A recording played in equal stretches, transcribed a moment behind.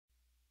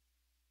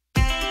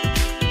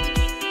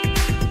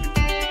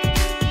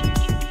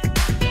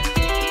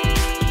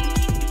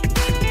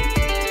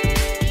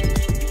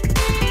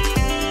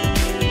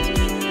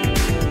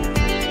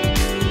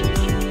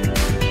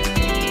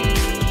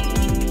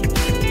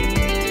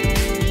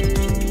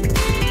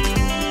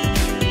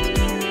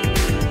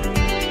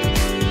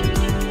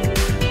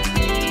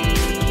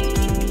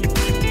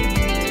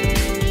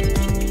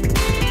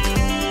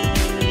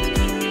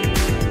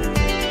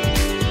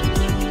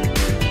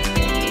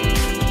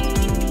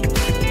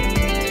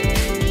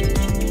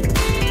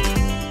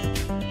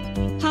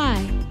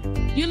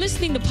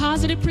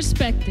Positive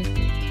Perspective,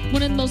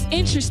 one of the most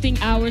interesting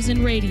hours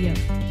in radio,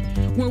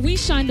 where we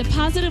shine the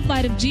positive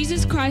light of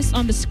Jesus Christ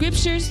on the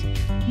scriptures,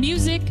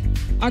 music,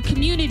 our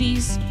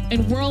communities,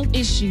 and world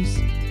issues.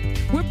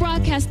 We're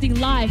broadcasting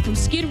live from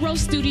Skidrow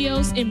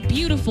Studios in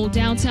beautiful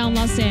downtown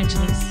Los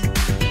Angeles.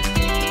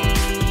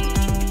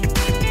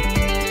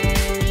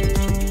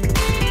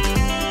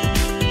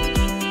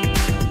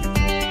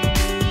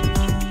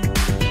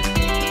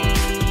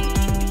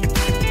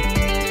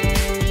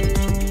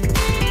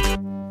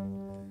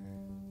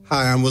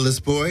 Hi, I'm Willis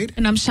Boyd.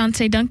 And I'm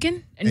Shantae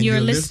Duncan. And you're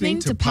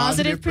listening to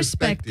Positive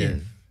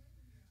Perspective.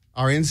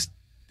 Our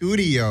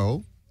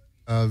in-studio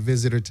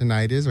visitor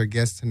tonight our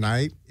guest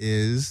tonight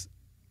is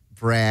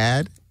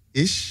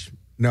Samuels.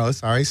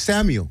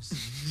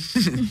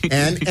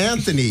 And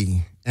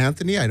Anthony.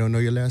 Anthony, I don't know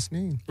your last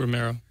name.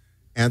 Romero.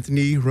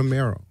 Anthony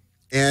Romero.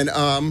 And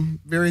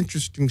very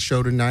interesting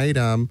show tonight.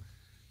 I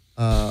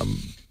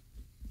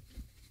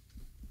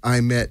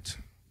met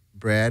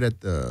Brad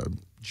at the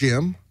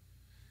gym.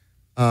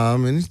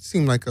 And he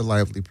seemed like a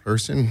lively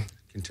person. You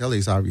can tell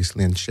he's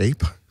obviously in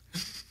shape.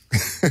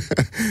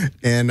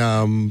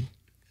 And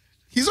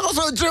he's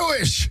also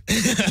Jewish.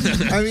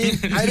 I mean,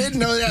 I didn't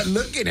know that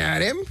looking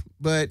at him.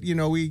 But, you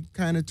know, we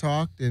kind of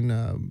talked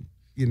and,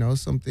 you know,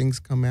 some things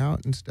come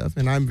out and stuff.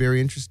 And I'm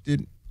very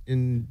interested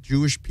in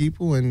Jewish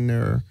people and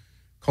their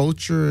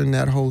culture and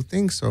that whole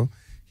thing. So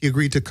he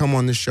agreed to come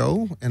on the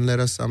show and let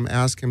us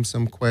ask him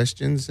some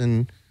questions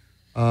and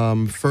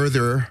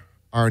further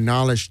our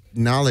knowledge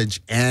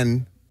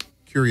and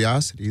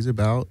curiosities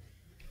about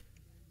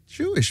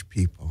Jewish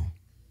people.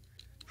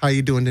 How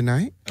you doing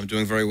tonight? I'm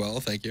doing very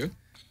well, thank you.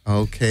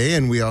 Okay,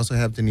 and we also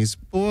have Denise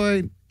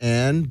Boyd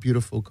and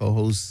beautiful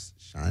co-host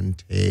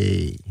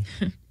Shantae.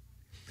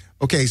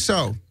 Okay,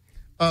 so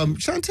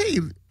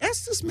Shantae,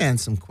 ask this man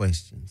some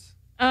questions.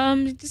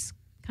 Just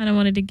kind of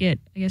wanted to get,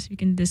 I guess we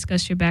can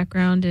discuss your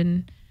background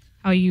and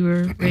how you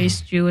were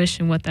raised Jewish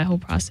and what that whole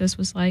process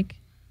was like.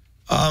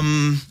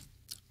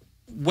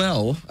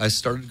 Well, I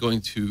started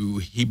going to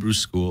Hebrew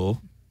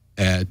school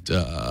at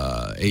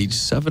age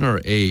 7 or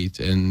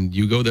 8, and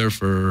you go there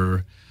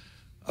for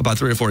about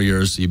 3 or 4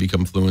 years, so you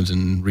become fluent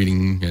in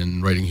reading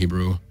and writing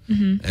Hebrew.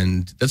 Mm-hmm.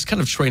 And that's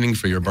kind of training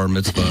for your bar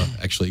mitzvah,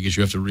 actually, because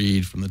you have to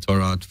read from the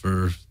Torah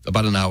for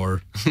about an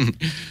hour,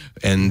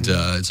 and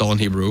it's all in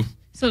Hebrew.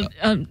 So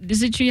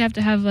is it true you have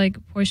to have, like,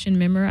 a portion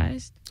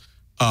memorized?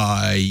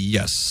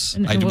 Yes,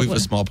 I do have a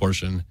small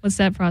portion. What's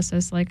that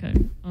process like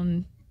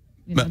on...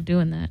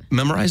 doing that?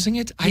 Memorizing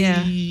it?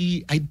 Yeah.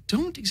 I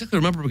don't exactly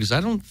remember because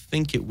I don't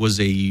think it was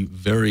a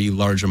very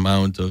large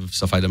amount of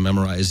stuff I had to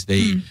memorize.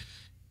 They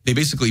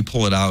basically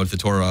pull it out, the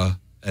Torah,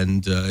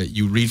 and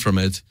you read from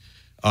it.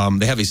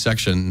 They have a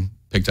section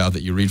picked out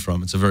that you read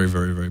from. It's a very,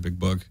 very, very big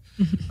book.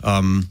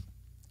 And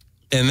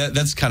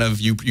that's kind of,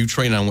 you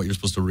train on what you're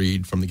supposed to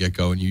read from the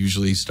get-go, and you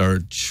usually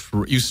start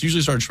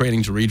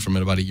training to read from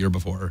it about a year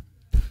before.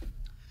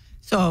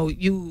 So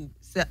you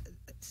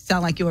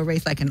sound like you were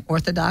raised like an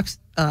Orthodox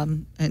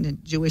in a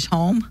Jewish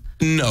home?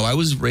 No, I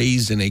was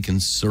raised in a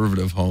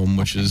conservative home,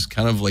 which is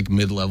kind of like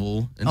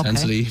mid-level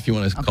intensity, if you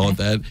want to call it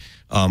that.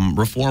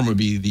 Reform would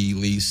be the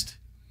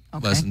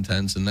less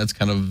intense, and that's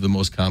kind of the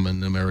most common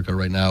in America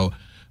right now.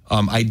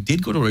 I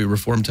did go to a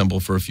Reform temple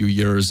for a few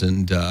years,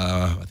 and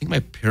I think my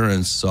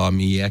parents saw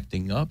me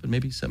acting up and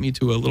maybe sent me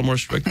to a little more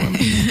strict one.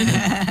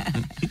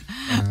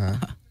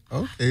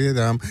 Okay,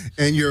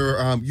 and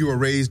you were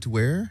raised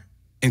where?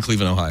 In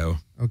Cleveland, Ohio.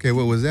 Okay,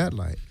 what was that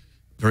like?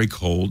 Very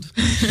cold.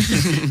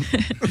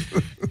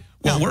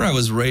 Well, where I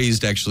was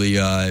raised, actually,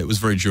 it was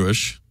very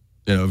Jewish.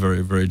 You know,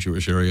 very, very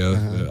Jewish area.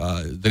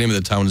 The name of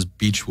the town is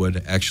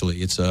Beechwood, actually.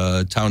 It's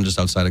a town just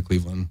outside of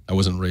Cleveland. I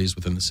wasn't raised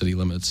within the city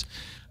limits.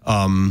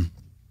 It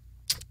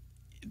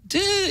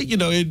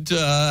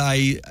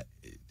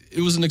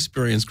was an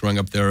experience growing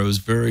up there. It was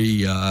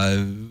very,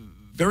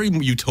 very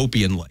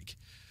utopian-like.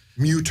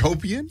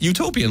 Utopian?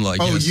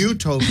 Utopian-like, yes.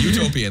 Utopian.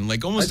 Utopian,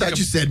 like almost I thought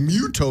you said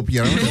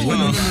mutopia.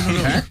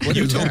 No.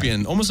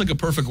 Utopian, almost like a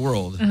perfect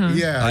world.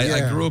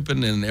 I grew up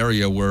in an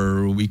area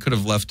where we could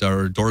have left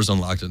our doors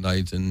unlocked at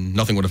night and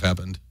nothing would have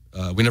happened.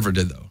 We never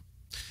did, though.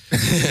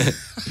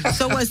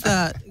 So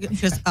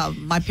because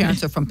my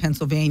parents are from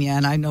Pennsylvania,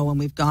 and I know when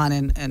we've gone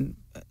and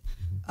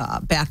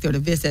back there to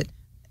visit,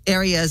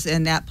 areas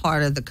in that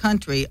part of the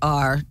country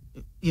are,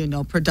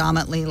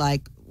 predominantly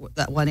like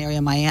that one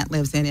area my aunt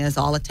lives in is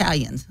all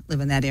Italians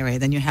live in that area.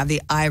 Then you have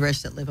the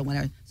Irish that live in one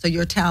area. So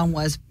your town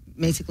was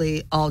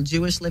basically all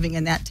Jewish living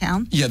in that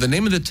town? Yeah, the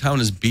name of the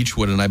town is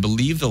Beechwood, and I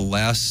believe the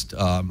last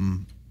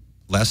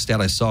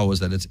stat I saw was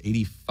that it's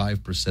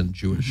 85%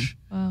 Jewish.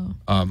 Wow.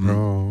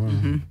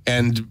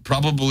 And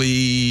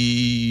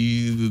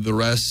probably the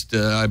rest,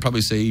 I'd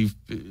probably say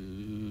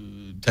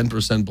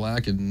 10%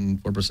 black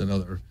and 4%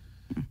 other.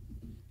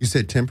 You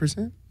said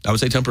 10%? I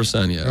would say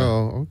 10%, yeah.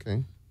 Oh,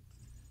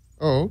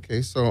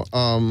 okay. So,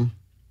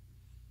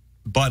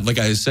 but like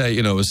I was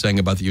saying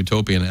about the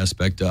utopian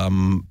aspect,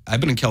 I've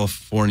been in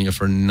California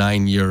for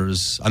 9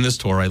 years on this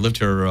tour. I lived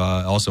here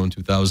also in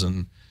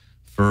 2000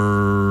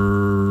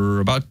 for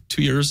about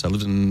 2 years. I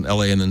lived in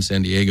LA and then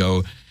San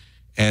Diego.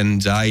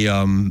 And I,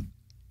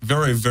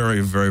 very,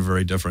 very, very,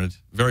 very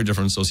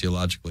different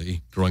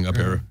sociologically growing up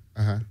here.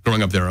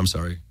 Growing up there, I'm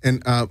sorry.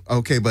 And,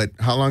 okay, but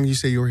how long you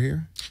say you were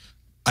here?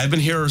 I've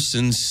been here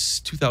since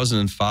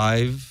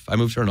 2005. I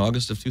moved here in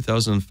August of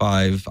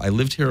 2005. I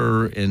moved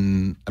here at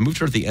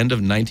the end of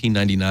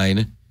 1999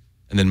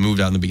 and then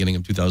moved out in the beginning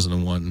of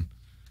 2001.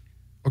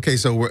 Okay,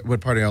 so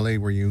what part of LA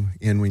were you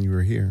in when you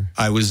were here?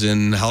 I was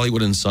in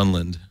Hollywood and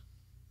Sunland.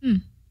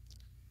 And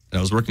I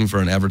was working for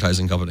an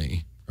advertising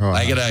company.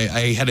 I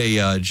had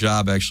a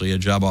job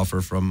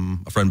offer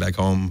from a friend back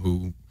home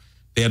who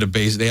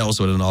they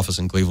also had an office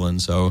in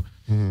Cleveland. So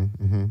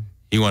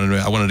I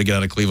wanted to get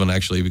out of Cleveland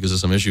actually because of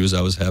some issues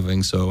I was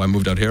having. So I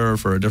moved out here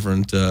for a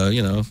different,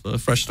 a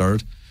fresh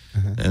start.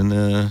 And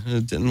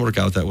it didn't work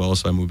out that well.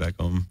 So I moved back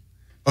home.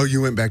 Oh,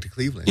 you went back to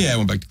Cleveland? Yeah, I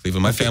went back to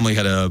Cleveland. My family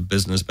had a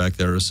business back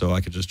there, so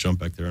I could just jump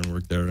back there and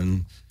work there.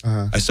 And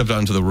I stepped out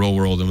into the real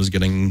world and was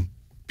getting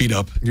beat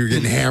up. You were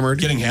getting hammered?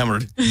 Getting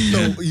hammered.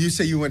 So you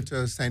say you went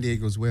to San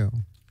Diego as well?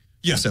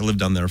 Yes, I lived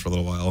down there for a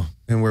little while.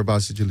 And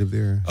whereabouts did you live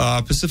there?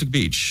 Pacific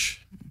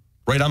Beach.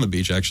 Right on the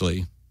beach,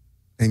 actually.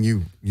 And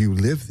you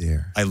lived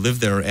there? I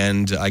lived there,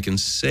 and I can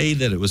say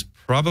that it was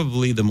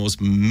probably the most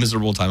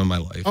miserable time of my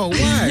life. Oh,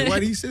 why? Why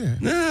do you say that?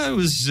 Nah, I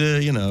was,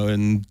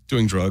 and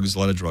doing drugs, a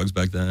lot of drugs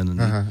back then.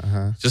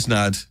 And just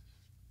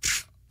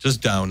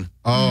down.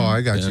 Oh,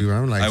 I got you.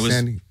 I'm like,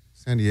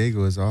 San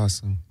Diego is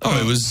awesome. Oh,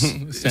 it was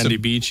sandy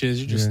beaches.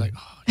 You're just like,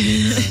 oh,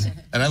 yeah.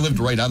 And I lived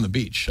right on the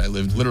beach. I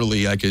lived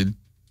literally, I could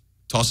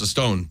toss a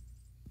stone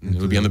and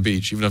it would be on the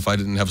beach, even if I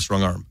didn't have a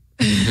strong arm.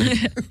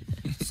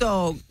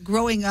 So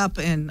growing up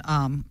in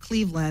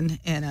Cleveland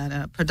in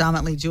a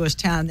predominantly Jewish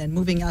town, then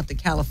moving out to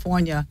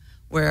California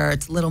where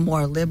it's a little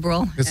more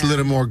liberal. It's a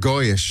little more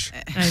goyish.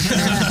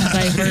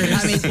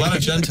 I mean, a lot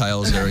of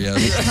Gentiles there, yeah.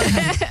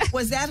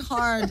 Was that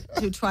hard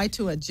to try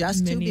to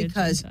adjust to?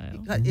 Because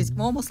it's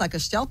almost like a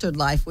sheltered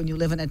life when you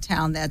live in a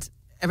town that's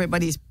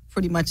everybody's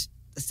pretty much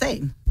the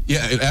same.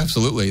 Yeah,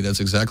 absolutely. That's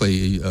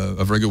exactly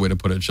a very good way to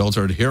put it.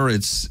 Sheltered. Here,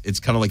 it's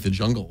kind of like the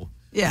jungle.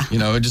 Yeah.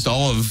 Just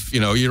all of,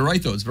 you're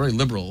right, though. It's very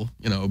liberal,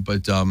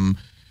 but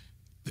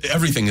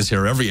everything is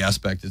here, every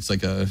aspect. It's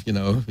like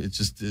it's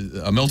just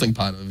a melting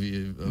pot of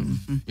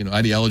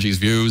ideologies,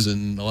 views,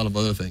 and a lot of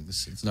other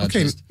things. It's not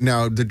just...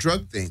 Now, the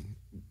drug thing,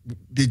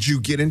 did you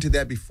get into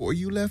that before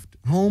you left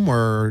home,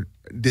 or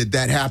did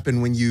that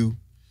happen when you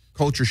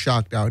culture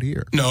shocked out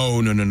here?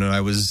 No.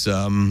 I was...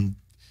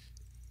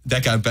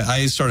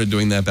 I started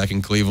doing that back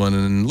in Cleveland,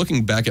 and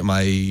looking back at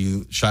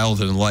my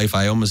childhood and life,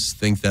 I almost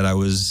think that I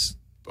was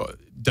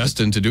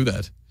destined to do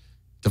that,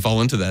 to fall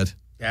into that.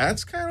 Yeah,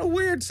 that's kind of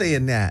weird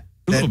saying that.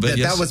 A little bit,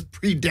 yes. That was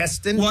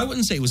predestined? Well, I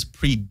wouldn't say it was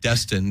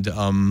predestined.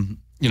 I've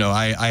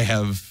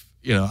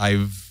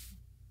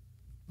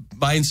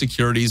my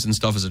insecurities and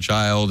stuff as a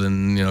child,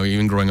 and,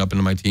 even growing up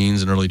into my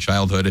teens and early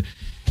childhood,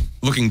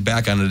 looking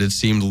back on it, it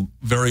seemed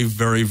very,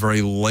 very,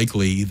 very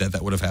likely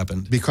that would have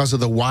happened. Because of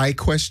the why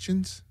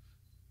questions?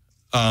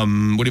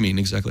 What do you mean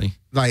exactly?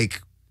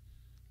 Like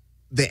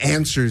the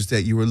answers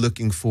that you were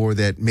looking for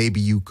that maybe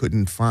you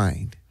couldn't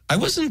find. I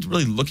wasn't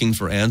really looking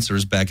for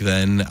answers back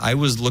then. I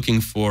was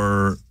looking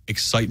for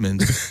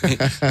excitement.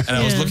 And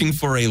I was looking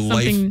for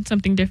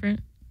something different.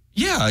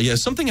 Yeah,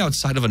 something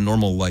outside of a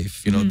normal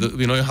life. You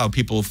know how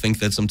people think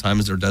that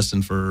sometimes they're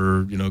destined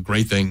for,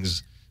 great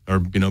things or,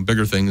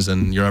 bigger things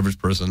than your average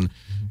person.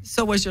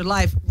 So was your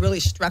life really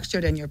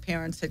structured and your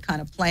parents had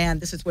kind of planned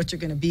this is what you're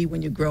going to be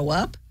when you grow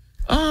up?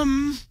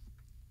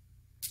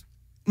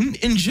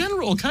 In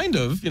general, kind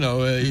of,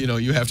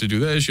 you have to do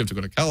this, you have to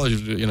go to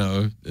college,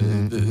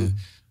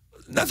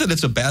 not that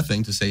it's a bad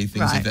thing to say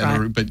things like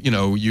that, but,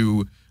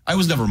 I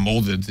was never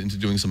molded into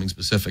doing something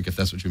specific, if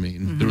that's what you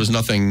mean. There was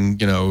nothing,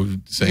 saying...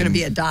 You're going to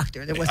be a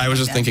doctor. I was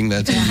just thinking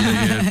that,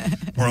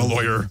 or a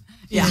lawyer.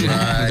 Yeah.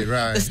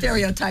 Right. The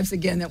stereotypes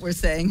again that we're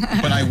saying.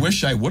 But I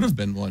wish I would have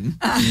been one.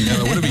 I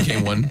would have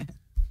became one.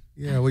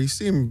 Yeah, well, you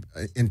seem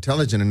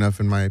intelligent enough,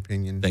 in my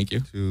opinion. Thank you.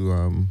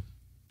 To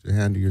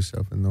handle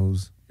yourself in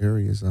those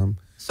areas.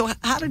 So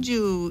how did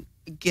you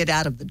get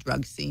out of the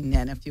drug scene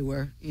then, if you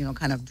were,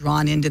 kind of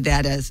drawn into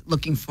that as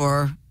looking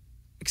for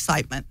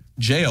excitement?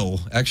 Jail,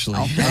 actually.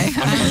 Okay.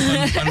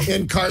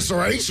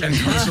 Incarceration.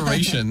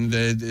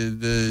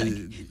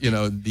 The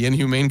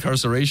inhumane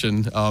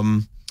incarceration.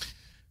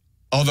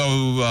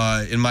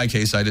 Although in my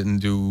case, I didn't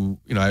do,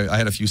 I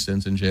had a few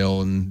stints in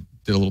jail and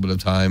did a little bit of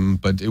time,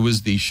 but it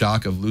was the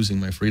shock of losing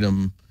my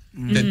freedom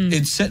that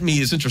it set me.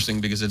 It's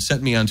interesting because it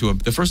set me onto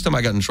the first time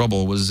I got in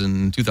trouble was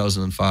in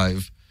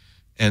 2005,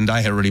 and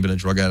I had already been a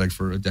drug addict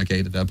for a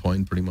decade at that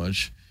point, pretty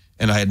much,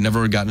 and I had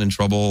never gotten in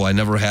trouble. I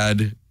never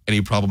had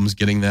any problems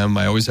getting them.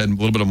 I always had a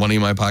little bit of money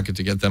in my pocket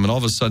to get them, and all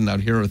of a sudden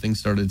out here, things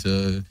started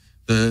to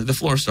the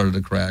floor started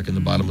to crack and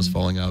the bottom was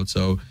falling out.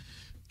 So,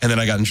 and then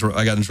I got in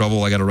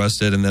trouble. I got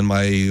arrested, and then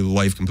my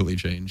life completely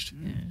changed.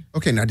 Yeah.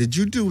 Okay, now did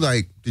you go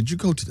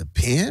to the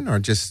pen or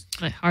just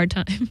a hard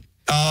time?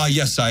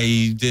 Yes,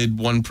 I did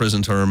one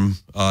prison term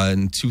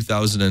in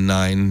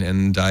 2009,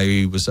 and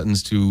I was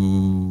sentenced to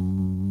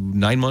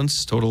 9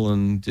 months total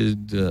and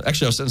did,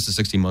 actually I was sentenced to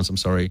 16 months, I'm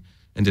sorry,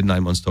 and did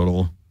 9 months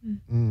total.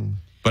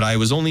 But I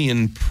was only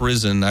in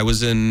prison. I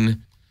was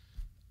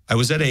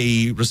at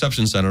a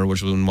reception center,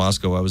 which was in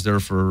Moscow. I was there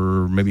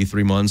for maybe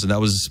 3 months, and that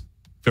was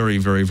very,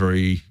 very,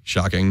 very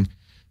shocking.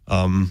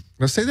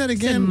 Now say that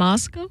again. In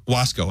Moscow?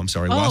 Wasco, I'm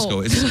sorry,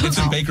 Wasco. It's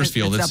in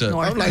Bakersfield. It's up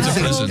north. Like,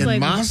 prison. in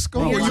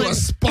Moscow? Were you a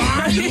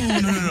spy?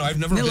 No. I've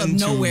never Middle been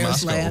of to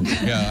nowhere's Moscow. land.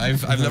 Yeah,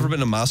 I've never been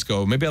to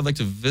Moscow. Maybe I'd like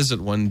to visit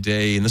one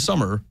day in the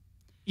summer.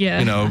 Yeah.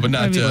 You know, but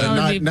not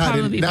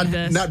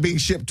Not being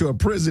shipped to a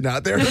prison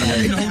out there.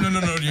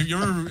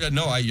 Right?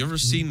 No. You ever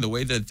seen the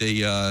way that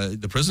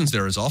the prisons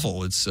there is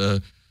awful? It's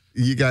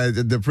You guys,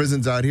 the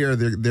prisons out here,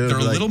 they're a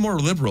like, little more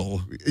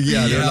liberal.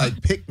 Yeah, they're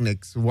like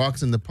picnics,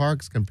 walks in the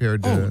parks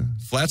compared to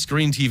flat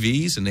screen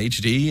TVs and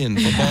HD and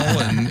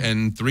football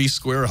and 3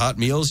 square hot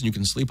meals, and you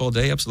can sleep all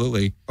day.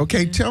 Absolutely.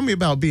 Okay, tell me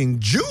about being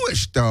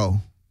Jewish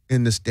though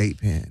in the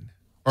state pen,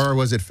 or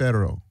was it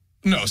federal?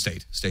 No,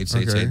 state.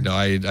 Okay. No,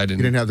 I didn't. You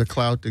didn't have the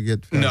clout to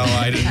get federal. No,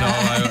 I didn't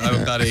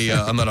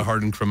know. I'm not a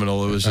hardened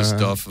criminal. It was just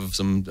stuff of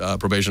some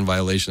probation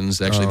violations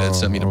actually that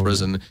sent me to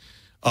prison.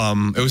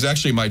 It was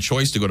actually my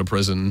choice to go to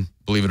prison,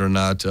 believe it or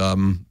not.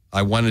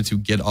 I wanted to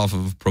get off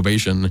of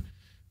probation,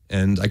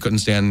 and I couldn't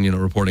stand,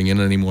 reporting in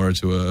anymore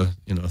to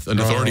an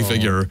authority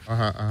figure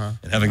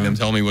and having them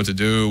tell me what to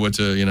do, when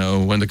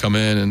to come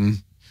in,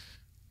 and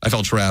I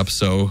felt trapped.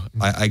 So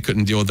I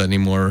couldn't deal with that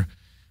anymore.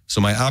 So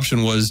my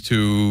option was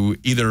to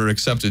either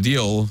accept a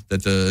deal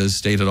that the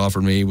state had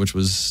offered me, which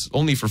was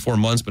only for 4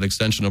 months, but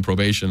extension of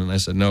probation. And I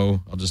said,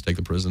 no, I'll just take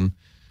the prison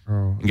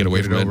and get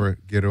away from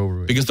it. Get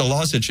over it. Because the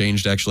laws had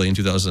changed actually in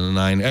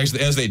 2009,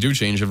 actually, as they do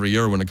change every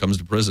year when it comes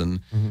to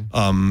prison.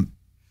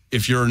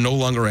 If you're no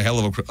longer a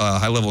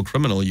high-level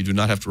criminal, you do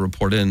not have to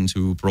report in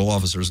to parole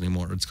officers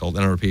anymore. It's called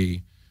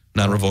NRP,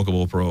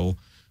 non-revocable parole.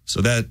 So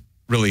that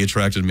really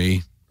attracted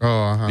me.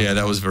 Yeah,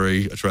 that was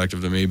very attractive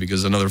to me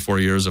because another 4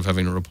 years of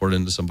having to report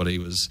into somebody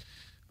was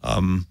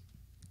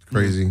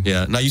crazy.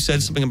 Yeah. Now you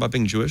said something about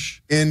being Jewish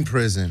in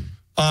prison.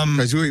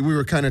 Because we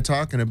were kind of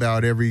talking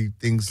about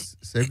everything's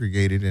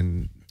segregated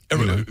and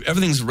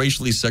everything's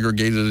racially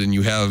segregated, and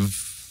you have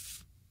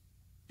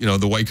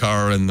the white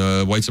car and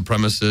the white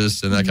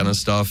supremacists and that kind of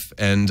stuff.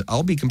 And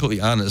I'll be completely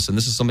honest, and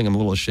this is something I'm a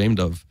little ashamed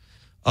of.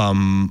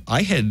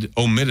 I had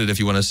omitted, if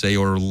you want to say,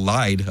 or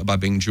lied about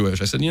being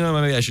Jewish. I said,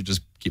 maybe I should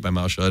just keep my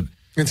mouth shut.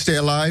 And stay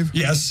alive?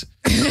 Yes.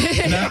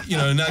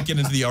 not get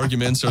into the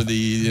arguments or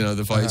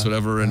the fights,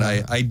 whatever. And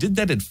I did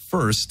that at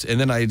first, and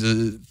then I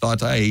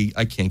thought, I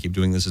can't keep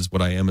doing this. It's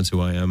what I am. It's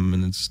who I am.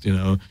 And it's,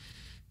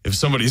 if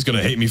somebody's going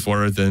to hate me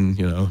for it, then,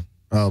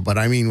 Oh, but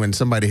I mean, when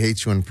somebody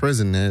hates you in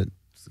prison,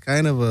 it's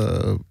kind of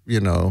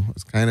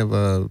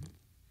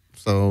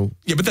so.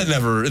 Yeah, but that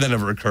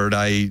never occurred.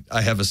 I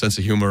have a sense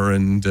of humor,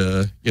 and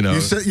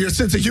your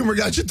sense of humor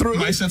got you through.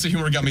 My sense of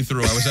humor got me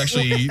through. I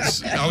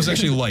was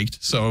actually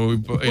liked. So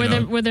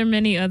were there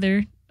many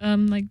other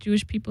like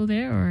Jewish people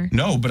there, or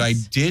no? But I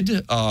did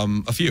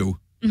a few.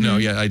 No,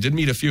 yeah, I did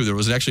meet a few. There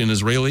was actually an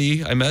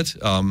Israeli I met.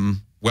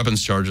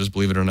 Weapons charges,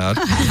 believe it or not.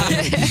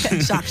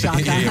 Shock.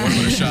 Yeah, what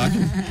a shock.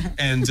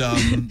 And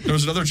there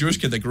was another Jewish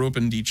kid that grew up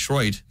in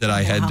Detroit that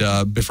I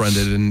had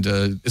befriended, and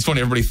it's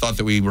funny. Everybody thought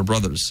that we were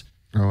brothers.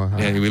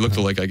 Yeah, we looked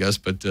alike, I guess,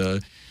 but...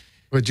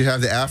 Would you have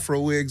the afro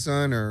wigs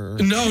on, or...?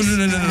 No.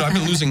 I've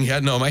been losing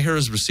hair. No, my hair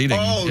is receding.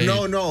 Oh, hey.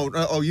 No.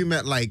 Oh, you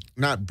meant like,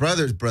 not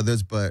brothers,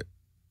 but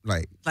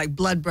like... Like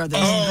blood brothers.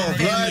 Oh,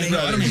 blood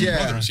brothers,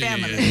 yeah. Brothers.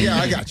 Yeah,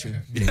 I got you.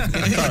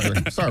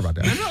 Sorry about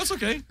that. No, it's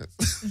okay.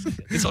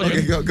 It's all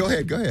okay, good. go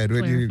ahead.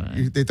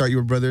 They thought you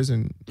were brothers,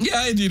 and...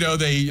 Yeah,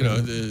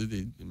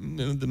 the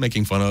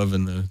making fun of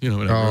and the,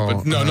 whatever.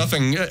 But no,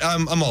 nothing.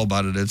 I'm all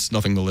about it. It's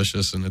nothing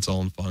malicious, and it's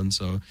all in fun.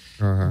 So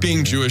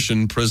being Jewish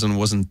in prison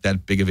wasn't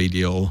that big of a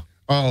deal.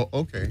 Oh,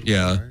 okay.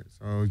 Yeah. Right.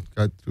 So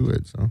got through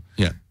it. So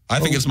yeah, I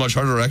think it's much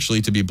harder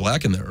actually to be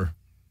black in there.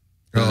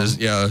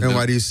 Yeah. And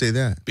why do you say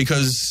that?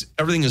 Because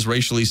everything is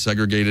racially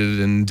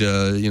segregated, and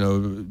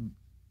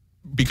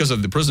because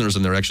of the prisoners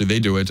in there, actually they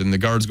do it, and the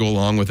guards go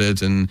along with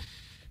it, and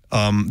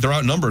they're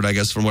outnumbered, I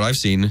guess, from what I've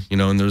seen.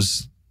 And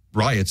there's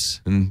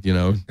riots, and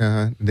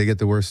they get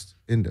the worst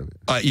end of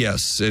it.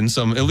 Yes, at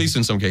least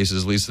in some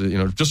cases,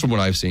 just from what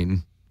I've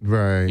seen.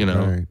 Right.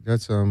 Right.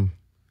 That's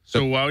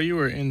So while you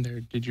were in there,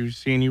 did you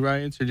see any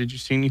riots, or did you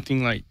see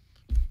anything like?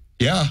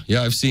 Yeah,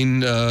 I've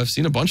seen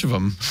a bunch of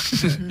them.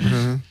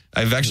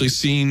 I've actually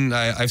seen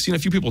a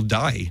few people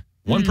die.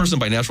 One person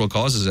by natural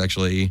causes,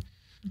 actually.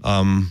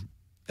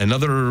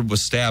 Another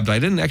was stabbed. I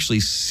didn't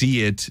actually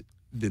see it.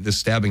 The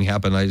stabbing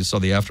happened. I just saw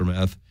the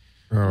aftermath.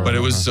 But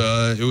it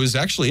was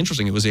actually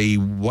interesting. It was a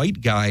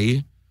white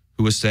guy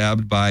who was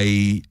stabbed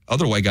by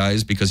other white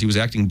guys because he was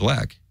acting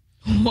black.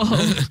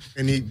 Whoa!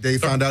 And they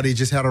found out he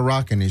just had a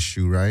rock in his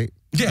shoe, right?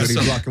 Yeah, he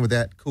was walking with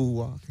that cool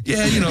walk.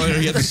 Yeah, he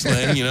had the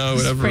slang,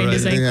 whatever. Sprained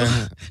his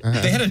ankle. Yeah.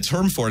 They had a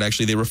term for it,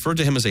 actually. They referred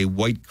to him as a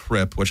white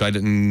Crip, which I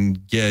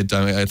didn't get.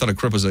 I thought a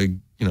Crip was a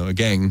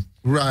gang.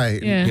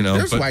 Right. Yeah.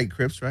 There's white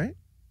Crips, right?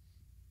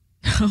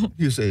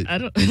 You say I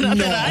don't. Not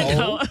that I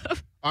know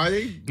of. Are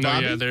they? No,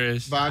 Bobby? yeah, there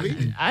is.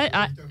 Bobby?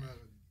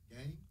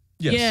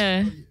 Yes.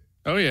 Yeah.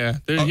 Oh yeah,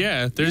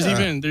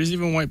 there's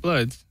even white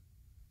bloods.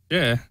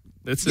 Yeah,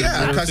 that's a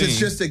real because it's thing.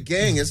 just a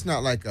gang. It's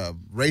not like a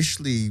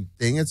racially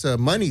thing. It's a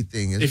money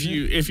thing. If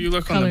you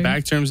look on Color. the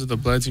back terms of the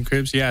Bloods and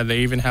Crips, yeah, they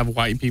even have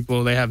white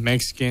people. They have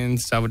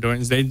Mexicans,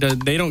 Salvadorans.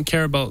 They don't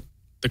care about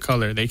the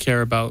color. They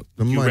care about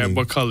The you money. rep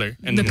what color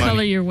and The the color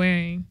money. you're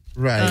wearing.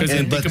 right? Because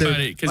And-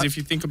 if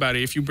you think about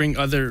it, if you bring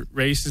other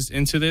races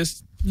into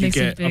this, you Makes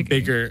it get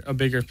a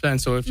bigger plan.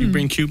 So if you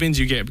bring Cubans,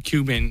 you get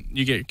Cuban,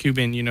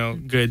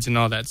 goods and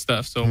all that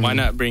stuff. So why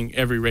not bring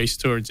every race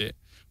towards it?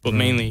 But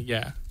mainly,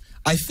 yeah.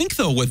 I think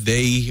though what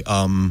they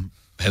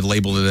had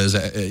labeled it as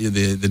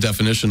the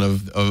definition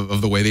of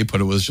the way they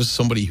put it was just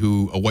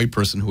a white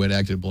person who had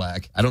acted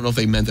black. I don't know if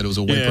they meant that it was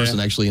a white person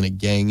actually in a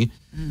gang,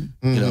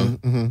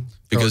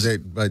 because they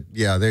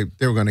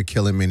were going to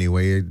kill him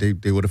anyway.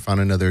 They would have found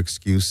another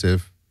excuse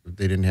if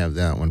they didn't have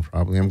that one.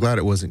 Probably. I'm glad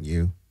it wasn't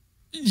you.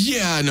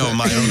 yeah, no,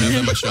 I don't have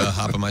that much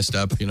hop in my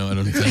step. I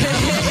don't.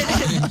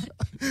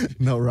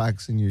 No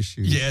rocks in your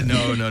shoes. Yeah,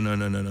 no.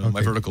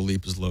 My vertical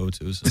leap is low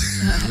too. So.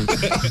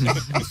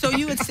 So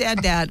you had said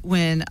that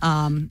when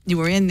you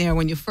were in there,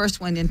 when you first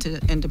went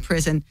into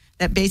prison,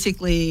 that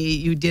basically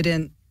you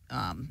didn't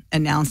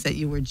announce that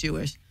you were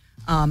Jewish,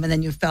 and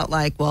then you felt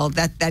like, well,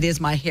 that is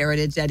my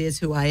heritage, that is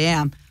who I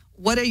am.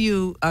 What are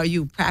you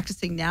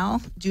practicing now,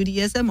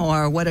 Judaism,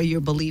 or what are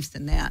your beliefs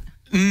in that?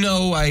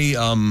 No, I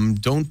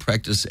don't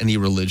practice any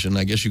religion.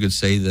 I guess you could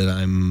say that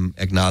I'm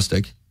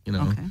agnostic,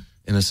 Okay.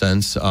 in a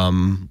sense.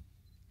 Growing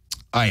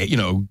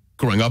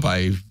up,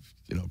 I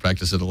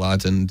practiced it a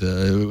lot. And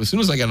as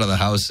soon as I got out of the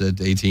house at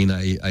 18,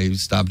 I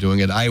stopped doing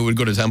it. I would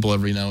go to temple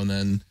every now and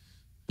then,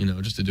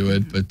 just to do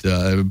it.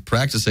 But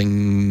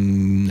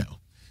practicing, no.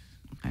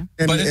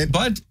 Okay.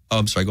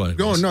 I'm sorry, go ahead.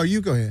 No, you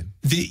go ahead.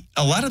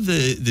 A lot of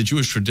the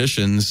Jewish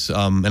traditions,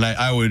 and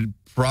I would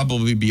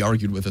probably be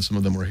argued with if some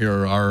of them were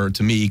here, are,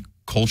 to me,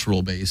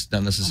 cultural based,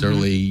 not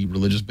necessarily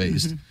religious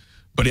based.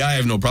 But yeah, I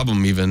have no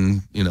problem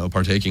even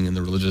partaking in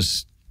the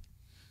religious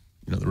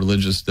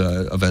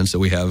events that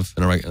we have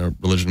in our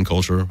religion and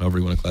culture, however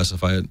you want to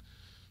classify it.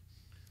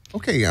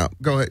 Okay,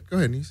 go ahead,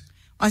 Nise.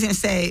 I was going to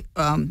say,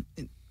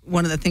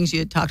 one of the things you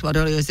had talked about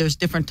earlier is there's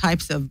different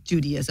types of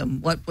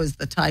Judaism. What was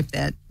the type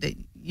that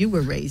you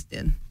were raised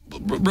in?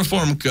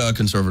 Reform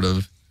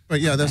conservative. But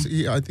yeah,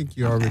 I think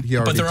he already.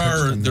 But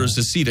there's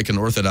the. Hasidic and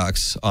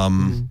Orthodox,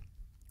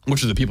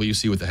 which are the people you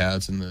see with the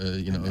hats and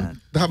the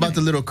How about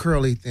the little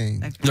curly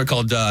thing? They're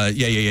called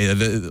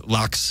the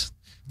locks.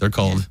 They're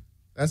called.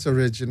 That's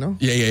original.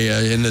 Yeah.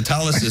 And the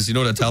talus is, you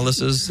know what a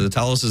talus is? The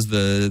talus is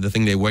the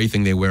thing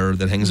they wear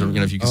that hangs.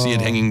 If you can see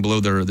it hanging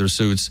below their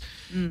suits.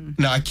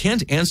 Now I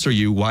can't answer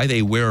you why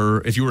they wear.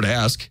 If you were to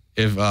ask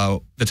if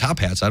the top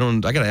hats, I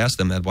got to ask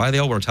them that. Why they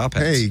all wear top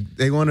hats? Hey,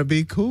 they want to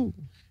be cool.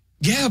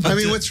 Yeah, but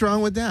what's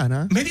wrong with that,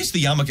 huh? Maybe it's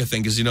the yarmulke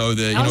thing, because I was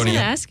going to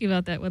ask you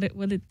about that. What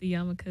did the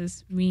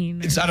yarmulkes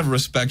mean? It's out of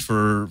respect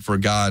for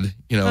God,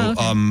 Oh,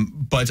 okay.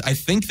 But I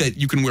think that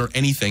you can wear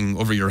anything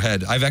over your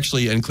head. I've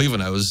actually in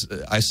Cleveland,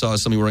 I saw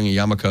somebody wearing a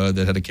yarmulke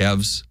that had a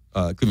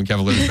Cleveland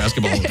Cavaliers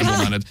basketball emblem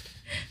on it.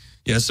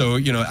 Yeah, so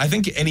I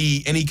think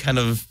any kind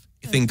of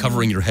thing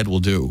covering your head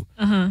will do.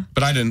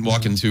 But I didn't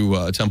walk into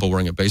a temple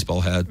wearing a baseball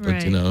hat. But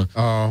Right.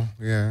 Oh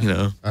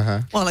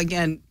yeah. Well,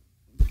 again,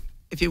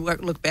 if you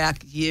look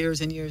back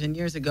years and years and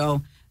years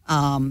ago,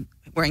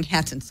 wearing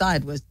hats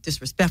inside was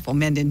disrespectful.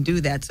 Men didn't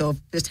do that. So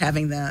just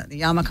having the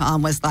yarmulke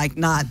on was like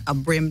not a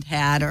brimmed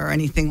hat or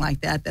anything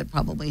like that. That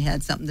probably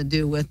had something to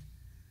do with,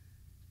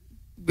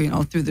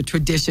 through the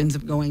traditions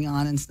of going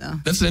on and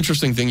stuff. That's an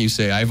interesting thing you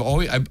say. I've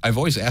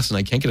always asked, and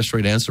I can't get a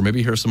straight answer.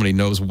 Maybe here somebody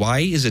knows. Why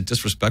is it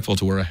disrespectful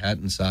to wear a hat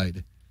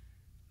inside?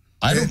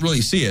 I don't really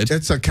see it.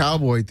 It's a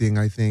cowboy thing,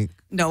 I think.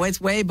 No, it's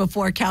way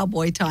before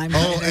cowboy time.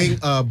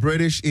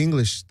 British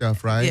English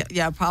stuff, right?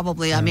 Yeah,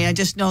 probably. I mean, I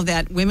just know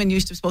that women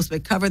used to supposed to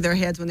cover their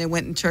heads when they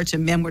went in church,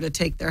 and men were to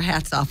take their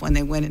hats off when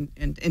they went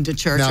into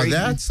church. Now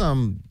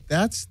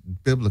that's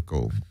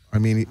biblical. I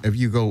mean, if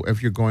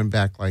you're going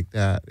back like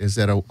that, is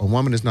that a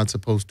woman is not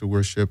supposed to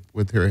worship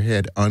with her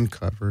head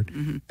uncovered,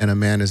 and a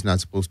man is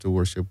not supposed to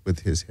worship with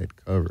his head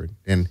covered.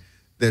 And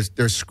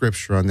there's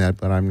scripture on that,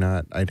 but I'm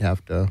not. I'd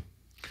have to.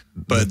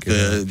 But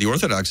the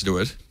Orthodox do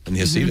it, and the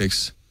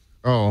Hasidics.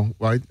 Oh,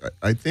 well,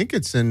 I think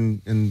it's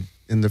in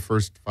the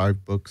first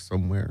 5 books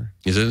somewhere.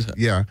 Is it?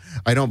 Yeah,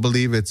 I don't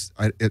believe it's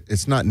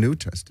not New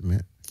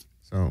Testament.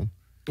 So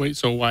Wait,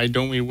 so why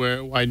don't we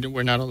why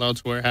we're not allowed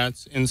to wear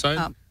hats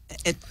inside?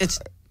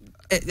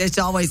 It's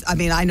always, I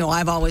mean, I know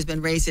I've always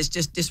been raised, it's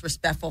just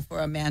disrespectful for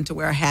a man to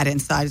wear a hat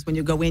inside. It's when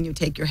you go in, you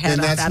take your hat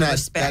off out of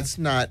respect. That's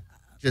not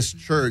just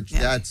church.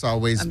 Yeah. That's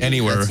always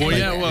Anywhere. that's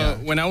Well,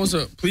 like- when I was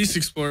a police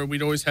explorer,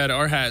 we'd always had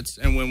our hats,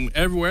 and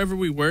wherever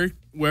we were,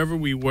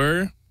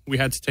 we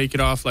had to take it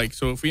off. Like,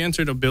 so if we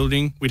entered a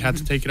building, we'd have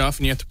to take it off,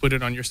 and you have to put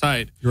it on your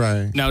side.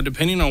 Right. Now,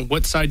 depending on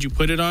what side you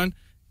put it on,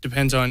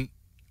 depends on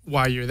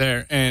why you're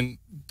there. And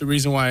the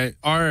reason why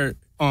our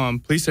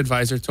police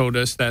advisor told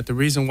us that the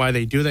reason why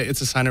they do that,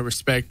 it's a sign of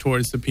respect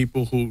towards the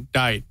people who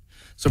died.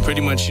 So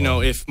pretty much,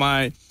 if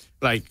I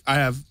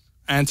have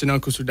aunts and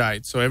uncles who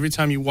died. So every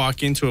time you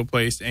walk into a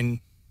place and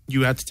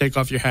you have to take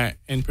off your hat,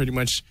 and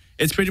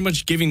it's pretty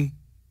much giving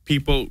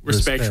people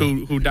respect.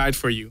 who died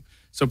for you.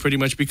 So pretty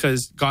much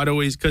because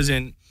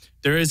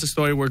there is a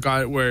story where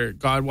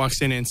God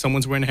walks in and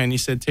someone's wearing a hat and he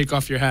said, take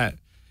off your hat.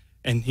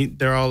 And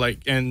they're all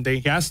like, and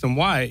they asked him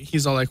why.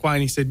 He's all like, why?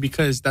 And he said,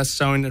 because that's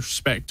showing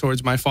respect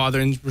towards my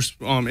father, and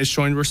it's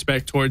showing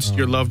respect towards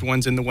your loved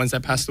ones and the ones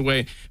that passed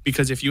away.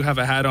 Because if you have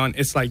a hat on,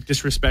 it's like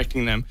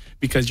disrespecting them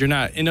because you're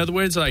not. In other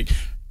words, like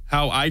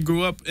how I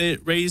grew up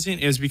raising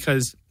is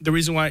because the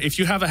reason why, if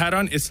you have a hat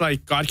on, it's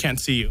like God can't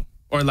see you,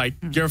 or like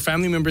your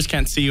family members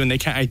can't see you and they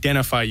can't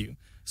identify you.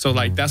 So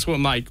like that's what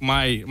my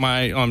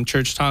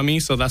church taught me.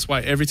 So that's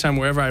why every time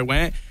wherever I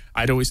went,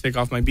 I'd always take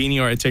off my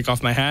beanie or I'd take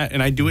off my hat,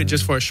 and I do it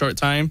just for a short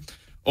time.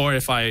 Or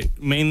if I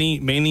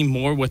mainly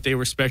more what they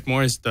respect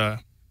more is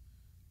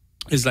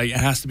like it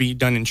has to be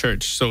done in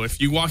church. So if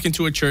you walk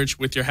into a church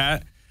with your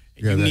hat,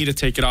 you need to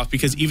take it off,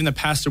 because even the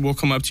pastor will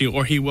come up to you,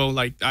 or he will,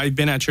 like, I've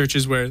been at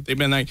churches where they've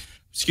been like,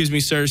 excuse me,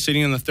 sir,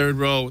 sitting in the third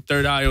row,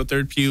 third aisle,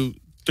 third pew,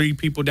 3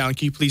 people down,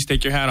 can you please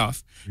take your hat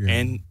off? Yeah.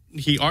 And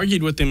he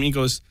argued with him. He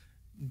goes,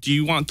 do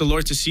you want the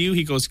Lord to see you?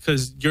 He goes,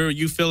 because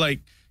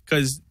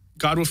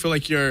God will feel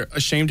like you're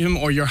ashamed of him,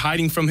 or you're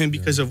hiding from him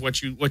because of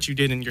what you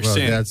did in your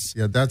sin.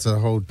 That's a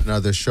whole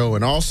another show.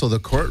 And also the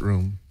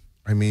courtroom.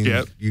 I mean,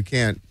 you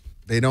can't.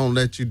 They don't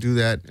let you do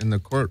that in the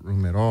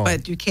courtroom at all.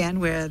 But you can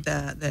wear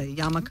the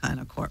yarmulke in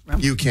a courtroom.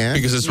 You can?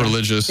 Because it's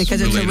religious.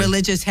 Because it's a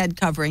religious head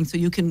covering, so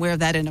you can wear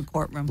that in a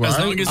courtroom. Well,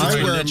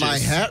 I wear my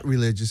hat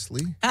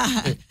religiously.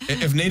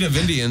 If Native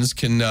Indians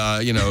can,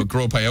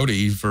 grow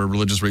peyote for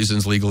religious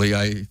reasons legally,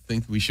 I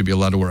think we should be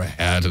allowed to wear a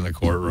hat in a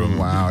courtroom.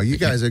 Wow, you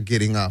guys are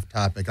getting off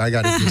topic. I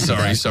got to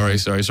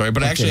Sorry.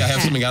 But actually, I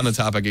have something on the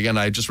topic. Again,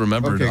 I just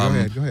remembered.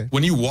 Okay, go ahead.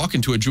 When you walk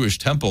into a Jewish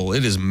temple,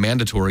 it is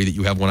mandatory that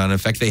you have one on. In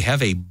fact, they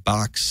have a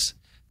box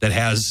that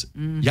has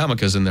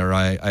yarmulkes in there.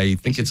 I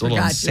think it's a little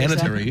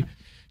unsanitary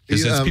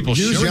because it's people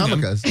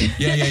sharing them.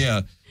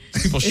 Yeah.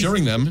 People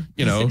sharing them,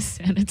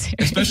 sanitary.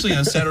 Especially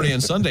on Saturday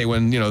and Sunday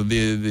when,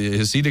 the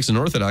Hasidics and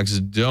Orthodox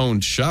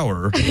don't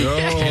shower.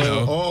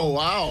 Oh,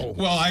 wow.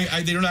 Well,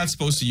 they're not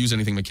supposed to use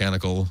anything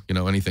mechanical,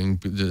 anything.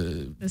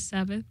 The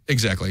Sabbath.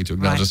 Exactly, to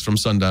acknowledge us from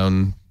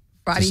sundown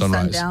Friday to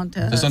sunrise. sundown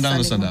to sundown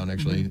to Sunday sundown,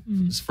 actually.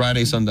 Mm-hmm. It's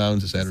Friday sundown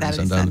to Saturday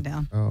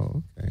sundown.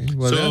 Oh, okay.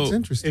 Well, that's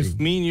interesting. If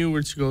me and you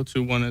were to go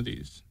to one of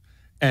these,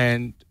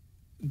 and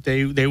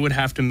they would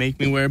have to make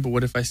me wear, but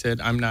what if I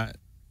said I'm not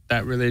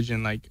that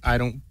religion, like I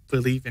don't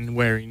believe in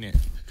wearing it?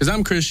 Because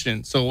I'm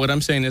Christian. So what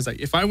I'm saying is,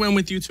 like, if I went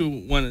with you to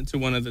one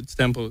of the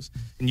temples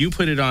and you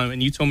put it on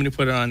and you told me to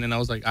put it on and I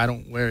was like, I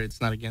don't wear it,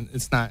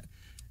 it's not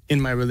in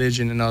my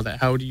religion and all that,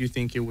 how do you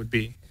think it would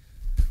be?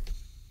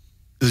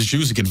 The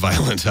Jews get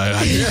violent.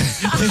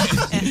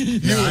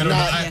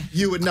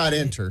 You would not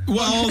enter.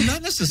 Well,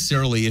 not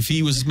necessarily. If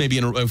he was maybe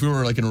if we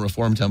were like in a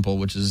Reformed temple,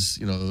 which is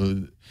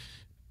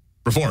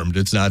Reformed,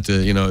 it's not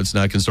it's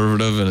not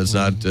conservative and it's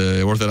not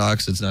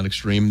Orthodox. It's not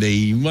extreme.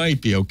 They might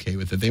be okay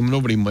with it.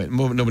 Nobody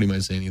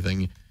might say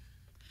anything.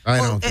 I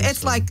don't. It's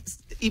so. Like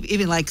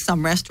even like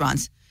some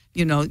restaurants.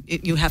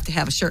 You have to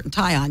have a shirt and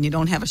tie on. You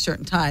don't have a shirt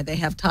and tie. They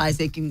have ties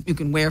you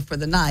can wear for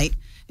the night,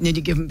 and then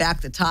you give them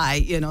back the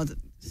tie.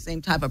 The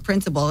same type of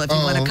principle. If you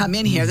want to come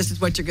in here, this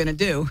is what you're going to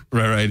do.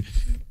 Right.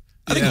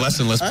 I think less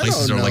and less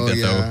places are like that,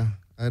 though.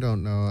 I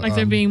don't know. Like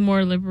they're being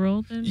more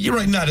liberal then? You're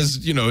right. Not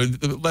as,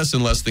 less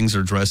and less things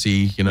are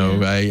dressy.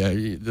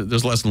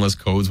 There's less and less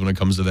codes when it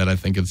comes to that. I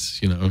think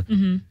it's,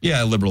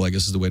 liberal, I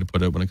guess is the way to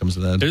put it when it comes to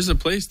that. There's a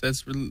place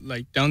that's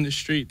like down the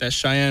street that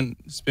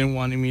Cheyenne's been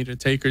wanting me to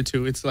take her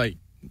to. It's like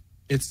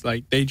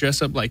they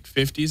dress up like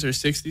 50s or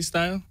 60s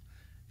style.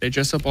 They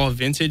dress up all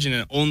vintage, and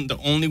the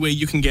only way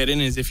you can get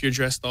in is if you're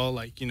dressed all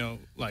like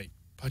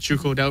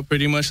pachucoed out,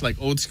 pretty much like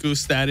old school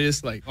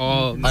status, like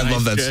all. I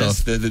love that dress.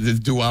 stuff, the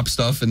doo-wop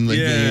stuff, and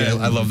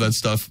I love that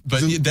stuff.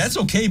 But that's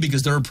okay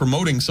because they're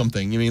promoting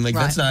something. I mean,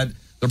 that's not.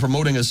 They're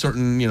promoting a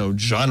certain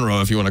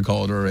genre, if you want to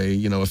call it, or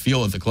a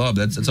feel at the club.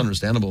 That's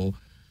understandable.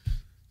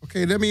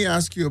 Okay, let me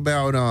ask you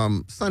about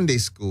Sunday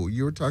school.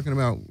 You were talking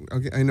about.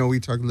 Okay, I know we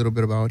talked a little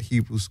bit about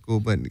Hebrew school,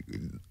 but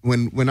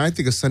when I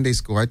think of Sunday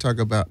school, I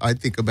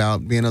think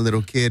about being a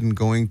little kid and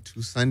going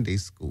to Sunday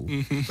school.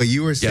 Mm-hmm. But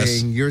you were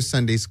saying your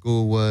Sunday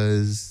school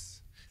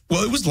was.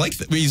 Well, it was like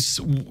that.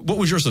 What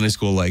was your Sunday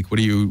school like? What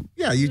do you?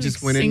 Yeah, you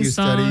just went in, you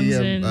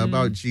studied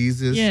about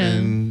Jesus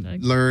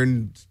and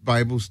learned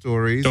Bible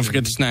stories. Don't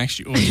forget the snacks.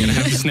 You're going to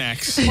have the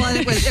snacks. Well,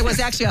 it was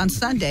actually on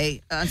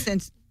Sunday,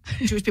 since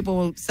Jewish people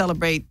will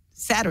celebrate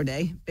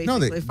Saturday,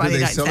 basically.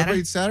 Friday night,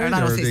 celebrate Saturday? Or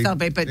not say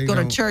celebrate, but go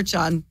to church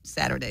on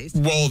Saturdays.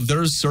 Well,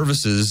 there's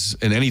services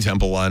in any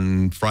temple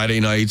on Friday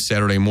night,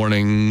 Saturday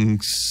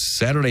morning.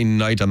 Saturday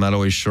night, I'm not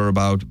always sure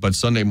about, but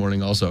Sunday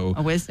morning also.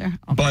 Oh, is there?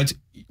 Okay. But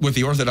with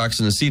the Orthodox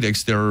and the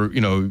Hasidics, they're,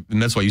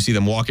 and that's why you see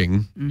them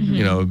walking.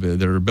 Mm-hmm.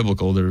 They're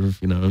biblical. They're,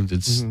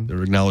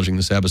 they're acknowledging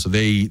the Sabbath. So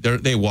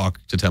they walk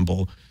to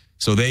temple.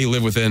 So they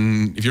live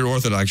within, if you're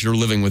Orthodox, you're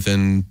living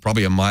within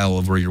probably a mile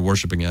of where you're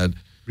worshiping at.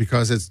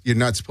 Because you're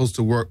not supposed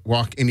to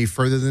walk any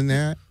further than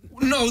that?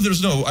 No,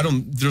 there's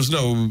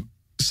no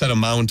set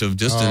amount of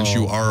distance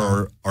you are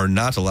or are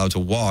not allowed to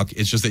walk.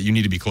 It's just that you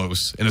need to be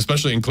close. And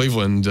especially in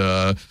Cleveland,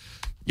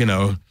 you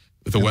know,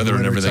 with the weather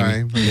and everything.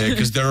 Time. Yeah,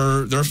 because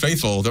they're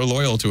faithful. They're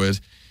loyal to it.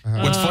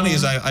 What's funny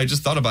is I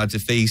just thought about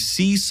if they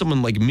see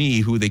someone like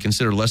me who they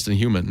consider less than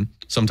human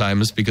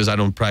sometimes because I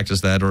don't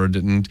practice that or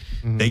didn't,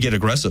 they get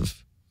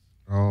aggressive.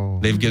 Oh.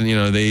 They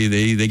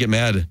get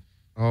mad.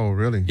 Oh,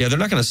 really? Yeah, they're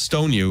not going to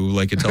stone you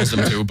like it tells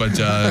them to, but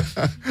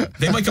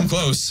they might come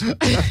close.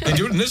 They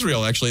do it in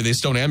Israel, actually. They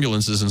stone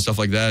ambulances and stuff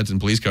like that and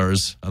police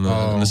cars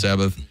on the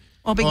Sabbath.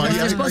 Well, because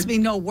there's supposed to be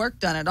no work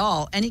done at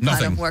all, any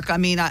kind of work. I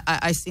mean,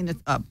 I seen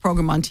a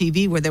program on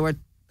TV where they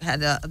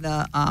had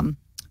the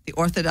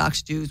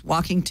Orthodox Jews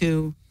walking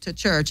to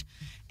church,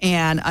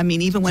 and I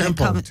mean, even when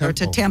or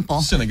to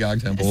temple,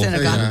 synagogue.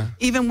 Yeah.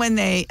 Even when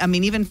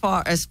even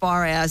as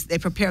far as they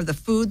prepare the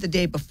food the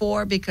day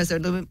before because their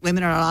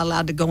women are not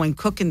allowed to go and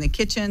cook in the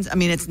kitchens. I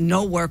mean, it's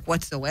no work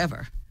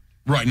whatsoever.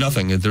 Right,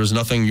 nothing. There's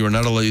nothing. You're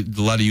not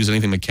allowed to use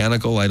anything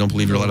mechanical. I don't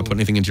believe you're allowed to put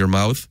anything into your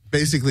mouth.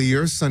 Basically,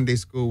 your Sunday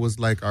school was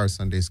like our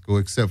Sunday school,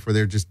 except for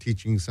they're just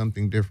teaching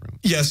something different.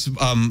 Yes,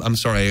 I'm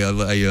sorry.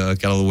 I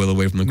got a little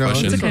away from the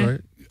question. It's all right.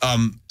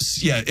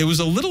 Yeah, it was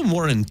a little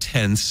more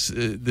intense.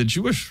 The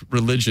Jewish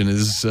religion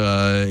is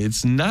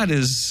it's not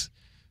as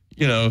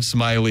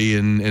smiley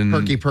and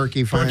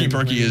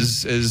perky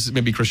as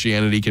maybe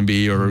Christianity can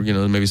be, or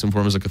maybe some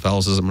forms of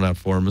Catholicism, not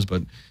forms,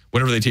 but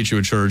whatever they teach you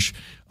at church.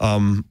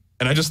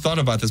 And I just thought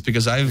about this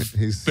because I've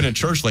been at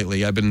church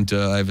lately.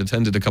 I've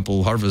attended a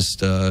couple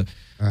harvest. Yeah,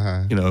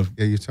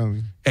 you told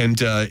me.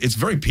 And it's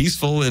very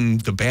peaceful,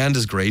 and the band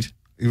is great.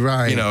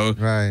 Right.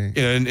 Right.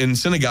 In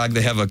synagogue,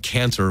 they have a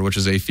cantor, which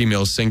is a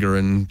female singer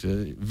and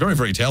very,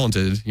 very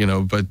talented,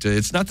 but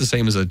it's not the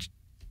same as a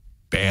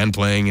band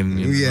playing and,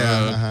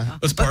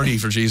 let's party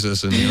for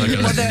Jesus. And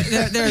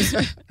there's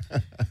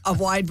a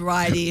wide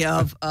variety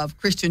of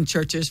Christian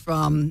churches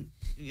from,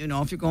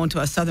 if you're going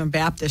to a Southern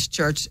Baptist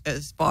church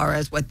as far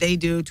as what they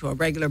do to a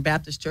regular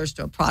Baptist church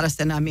to a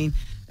Protestant. I mean,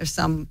 there's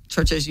some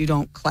churches you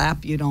don't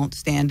clap, you don't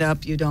stand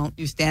up, you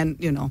stand,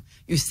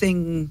 you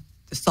sing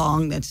the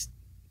song that's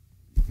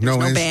no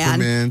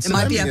band. It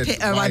might be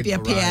a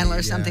piano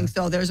or something.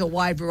 So there's a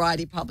wide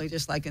variety, probably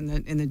just like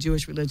in the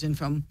Jewish religion,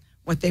 from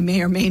what they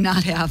may or may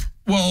not have.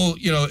 Well,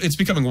 it's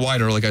becoming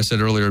wider, like I said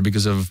earlier,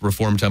 because of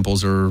Reform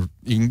temples, or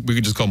we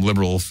could just call them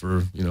liberal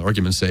for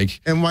argument's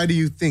sake. And why do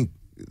you think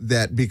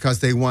that? Because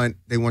they want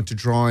to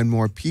draw in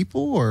more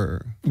people,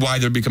 or why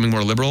they're becoming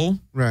more liberal,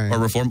 right? Or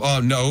Reform? Oh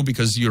no,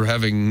 because you're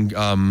having.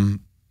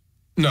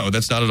 No,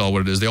 that's not at all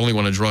what it is. They only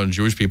want to draw in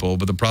Jewish people,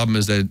 but the problem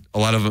is that a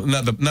lot of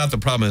not the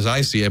problem as I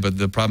see it, but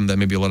the problem that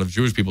maybe a lot of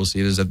Jewish people see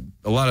it is that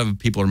a lot of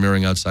people are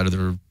marrying outside of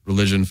their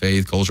religion,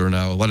 faith, culture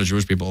now. A lot of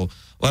Jewish people,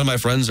 a lot of my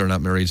friends are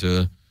not married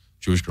to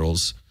Jewish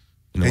girls.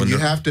 And you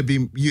have to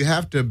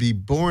be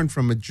born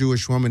from a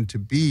Jewish woman to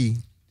be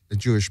a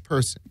Jewish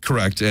person.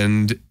 Correct.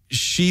 And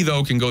she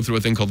though can go through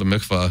a thing called the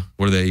mikvah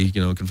where they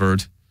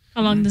convert.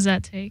 How long does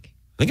that take?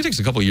 I think it takes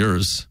a couple of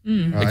years.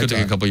 It could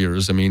take a couple of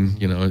years. I mean,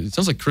 it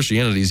sounds like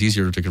Christianity is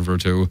easier to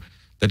convert to.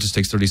 That just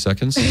takes 30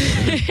 seconds.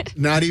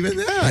 Not even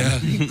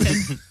that.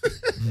 Yeah.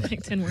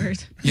 Like 10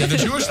 words. Yeah, the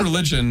Jewish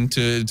religion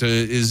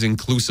is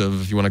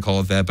inclusive, if you want to call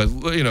it that, but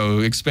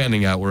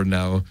expanding outward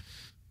now.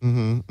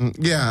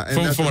 Mm-hmm.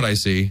 Yeah, from what I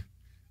see.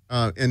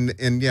 So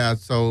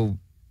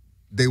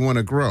they want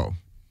to grow,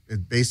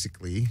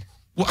 basically.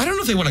 Well, I don't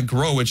know if they want to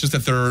grow. It's just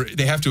that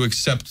they have to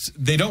accept.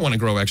 They don't want to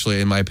grow.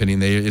 Actually, in my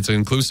opinion, it's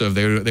inclusive.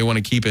 They want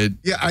to keep it.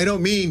 Yeah, I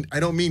don't mean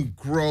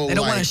grow. They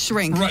don't want to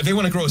shrink. Right. They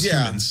want to grow as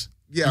humans.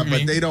 Yeah,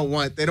 but they don't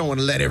want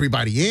to let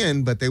everybody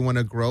in. But they want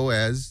to grow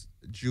as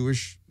a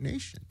Jewish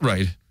nation.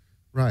 Right.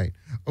 Right.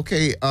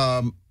 Okay.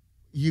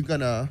 You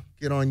gonna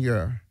get on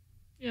your?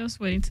 Yeah, I was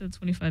waiting till the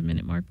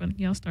 25-minute mark, but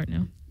yeah, I'll start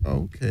now.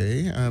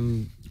 Okay.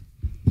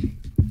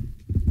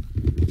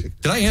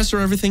 Did I answer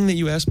everything that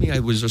you asked me?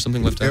 Was there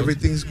something left out?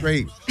 Everything's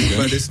great,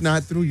 but it's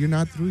not through. You're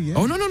not through yet.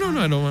 Oh, no, I don't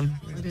want.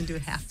 We're going to do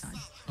it halftime.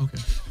 Okay.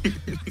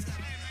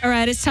 All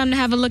right, it's time to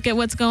have a look at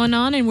what's going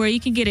on and where you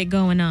can get it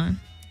going on.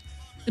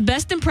 The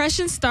best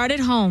impressions start at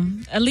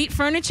home. Elite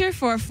furniture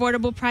for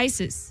affordable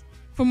prices.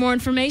 For more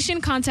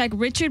information, contact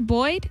Richard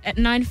Boyd at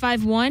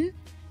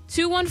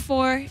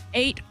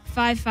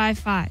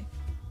 951-214-8555.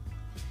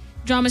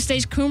 Drama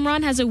Stage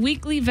Qumran has a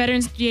weekly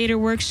Veterans Theater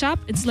workshop.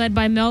 It's led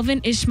by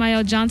Melvin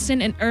Ishmael Johnson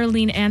and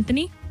Earlene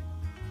Anthony.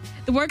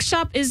 The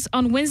workshop is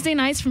on Wednesday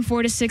nights from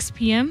 4 to 6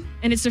 p.m.,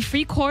 and it's a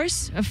free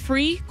course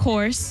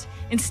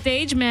in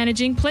stage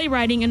managing,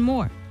 playwriting, and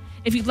more.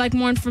 If you'd like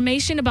more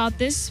information about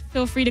this,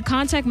 feel free to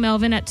contact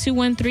Melvin at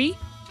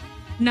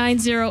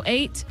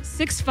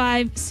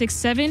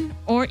 213-908-6567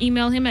 or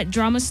email him at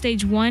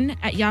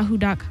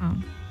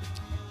dramastage1@yahoo.com.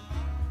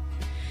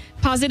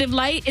 Positive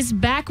Light is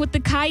back with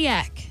the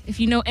kayak. If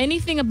you know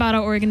anything about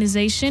our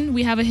organization,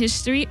 we have a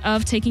history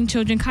of taking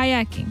children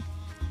kayaking.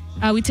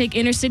 We take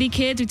inner city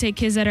kids, we take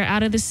kids that are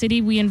out of the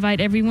city. We invite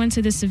everyone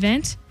to this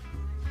event.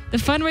 The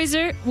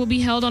fundraiser will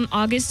be held on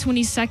August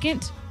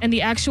 22nd, and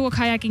the actual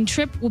kayaking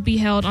trip will be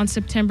held on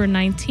September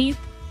 19th.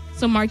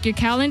 So mark your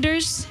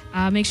calendars.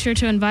 Make sure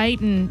to invite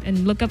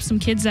and look up some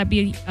kids that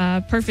be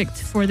perfect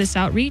for this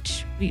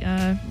outreach. We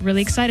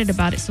really excited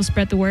about it, so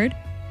spread the word.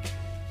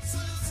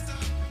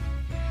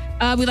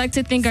 We'd like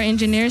to thank our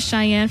engineer,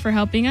 Cheyenne, for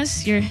helping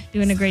us. You're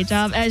doing a great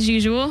job, as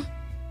usual.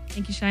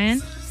 Thank you,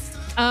 Cheyenne.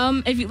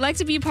 If you'd like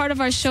to be a part of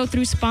our show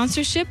through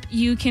sponsorship,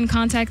 you can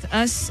contact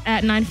us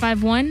at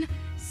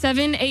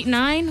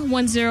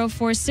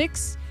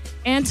 951-789-1046.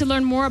 And to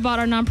learn more about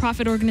our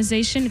nonprofit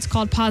organization, it's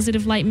called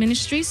Positive Light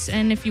Ministries.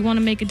 And if you want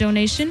to make a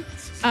donation,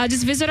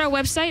 just visit our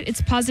website.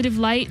 It's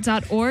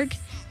positivelight.org.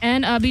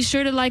 And be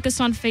sure to like us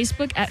on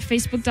Facebook at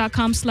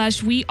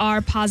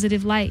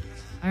facebook.com/wearepositivelight.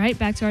 All right,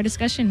 back to our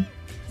discussion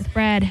with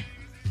Brad.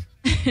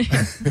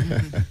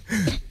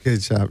 Good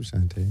job,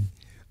 Shantae.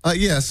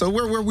 Yeah, so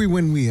where were we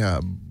when we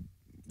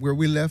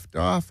left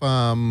off?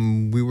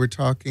 We were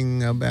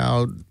talking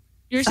about...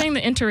 You were saying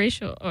the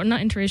interracial, or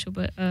not interracial,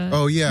 but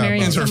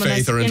marrying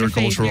interfaith or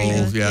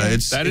intercultural. Yeah,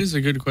 that is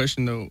a good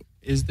question though.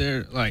 Is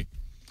there do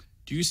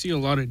you see a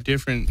lot of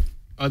different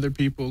other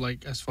people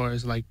as far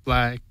as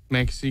Black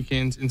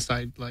Mexicans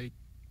inside the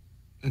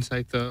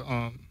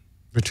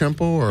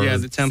temple or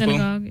the temple?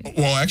 Synagogue?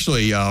 Well,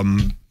 actually,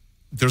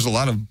 there's a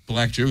lot of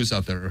Black Jews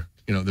out there.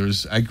 You know,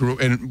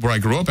 where I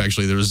grew up.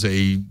 Actually, there's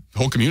a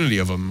whole community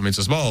of them. I mean, it's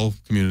a small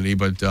community,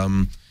 but.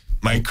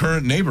 My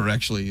current neighbor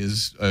actually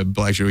is a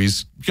Black Jew.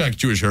 He's got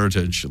Jewish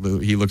heritage.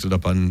 He looked it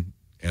up on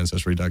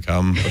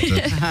Ancestry.com. But,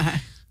 I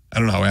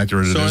don't know how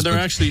accurate it is. So are there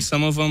actually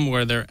some of them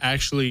where they're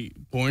actually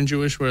born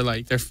Jewish, where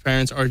their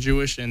parents are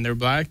Jewish and they're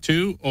Black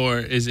too? Or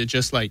is it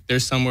just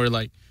there's somewhere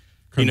they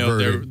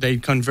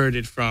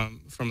converted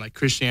from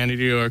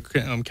Christianity or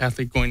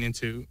Catholic going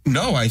into?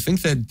 No, I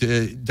think that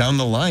down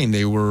the line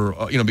they were,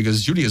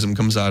 because Judaism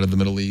comes out of the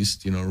Middle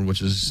East,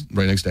 which is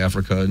right next to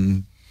Africa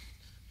and,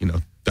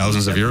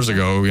 thousands of years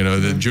ago,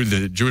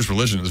 the Jewish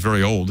religion is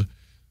very old,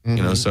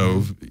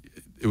 so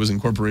it was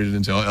incorporated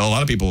into, a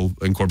lot of people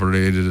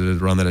incorporated it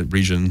around that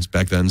regions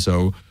back then.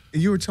 So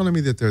you were telling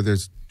me that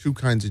there's two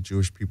kinds of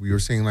Jewish people. You were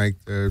saying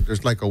there's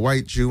a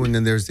white Jew and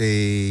then there's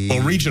a...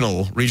 Well,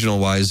 regional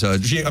wise,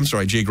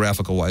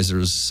 geographical wise,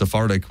 there's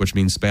Sephardic, which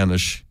means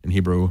Spanish in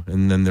Hebrew,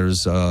 and then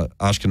there's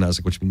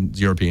Ashkenazic, which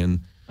means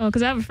European. Oh,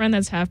 because I have a friend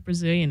that's half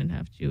Brazilian and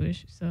half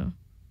Jewish. So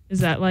is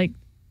that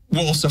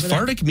Well,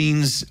 Sephardic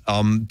means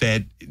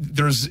that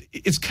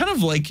it's kind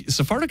of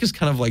Sephardic is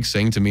kind of like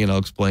saying to me, and I'll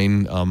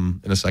explain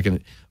in a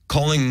second,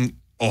 calling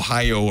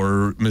Ohio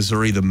or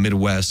Missouri the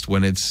Midwest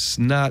when it's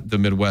not the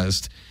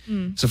Midwest.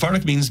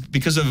 Sephardic means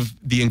because of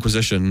the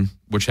Inquisition,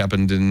 which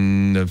happened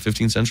in the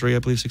 15th century, I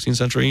believe, 16th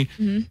century,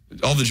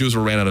 all the Jews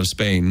were ran out of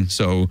Spain.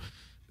 So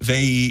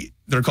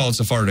they're called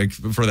Sephardic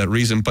for that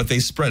reason, but they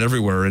spread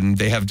everywhere and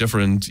they have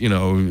different,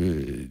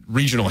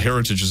 regional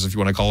heritages, if you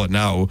want to call it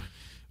now.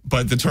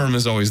 But the term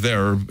is always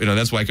there.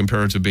 That's why I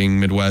compare it to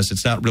being Midwest.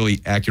 It's not really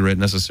accurate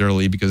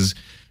necessarily because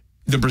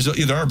there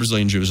are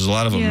Brazilian Jews. There's a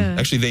lot of them. Yeah.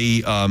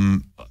 Actually,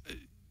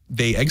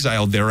 they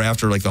exiled there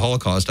after the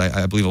Holocaust.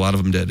 I believe a lot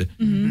of them did.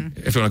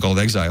 Mm-hmm. If you want to call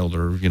it exiled,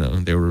 or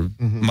they were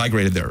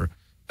migrated there.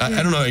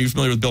 I don't know. Are you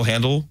familiar with Bill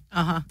Handel?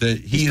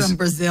 He's from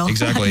Brazil.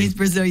 Exactly. He's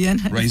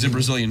Brazilian. Right. He's a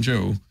Brazilian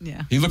Jew.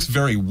 Yeah. He looks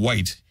very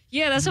white.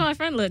 Yeah, that's how my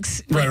friend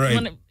looks.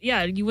 Right.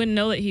 You wouldn't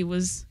know that he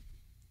was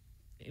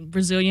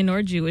Brazilian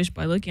or Jewish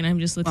by looking at him.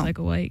 Just looks like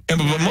a white. But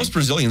most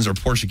Brazilians are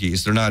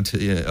Portuguese. They're not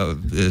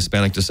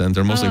Hispanic descent.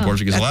 They're mostly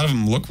Portuguese. A lot of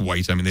them look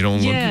white. I mean, they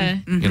don't look.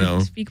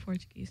 Speak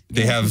Portuguese.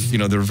 They have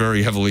they're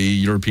very heavily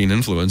European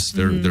influenced.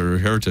 Their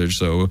heritage.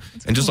 So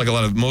that's cool. Just like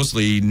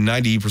mostly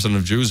 90%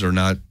 of Jews are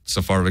not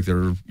Sephardic.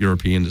 They're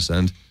European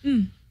descent.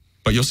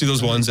 But you'll see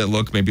those ones that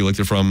look maybe like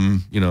they're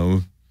from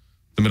the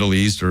Middle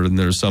East, and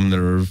there's some that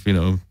are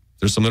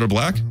There's some that are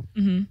Black.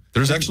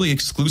 There's actually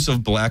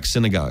exclusive Black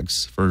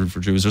synagogues for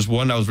Jews. There's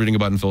one I was reading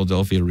about in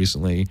Philadelphia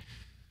recently.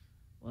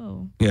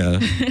 Whoa. Yeah.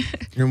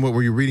 And what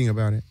were you reading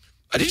about it?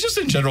 It's just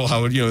in general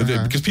how,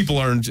 because people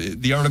aren't,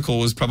 the article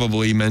was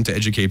probably meant to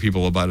educate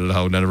people about it,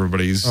 how not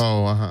everybody's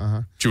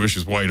Jewish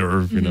is white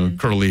or,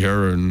 curly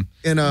hair. And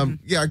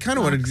I kind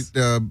of wanted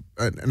to,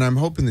 and I'm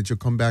hoping that you'll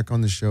come back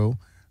on the show.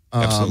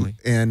 Absolutely.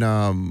 And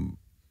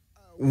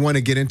want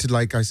to get into,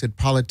 like I said,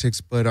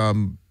 politics, but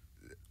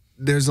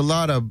there's a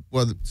lot of,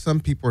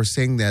 some people are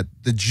saying that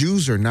the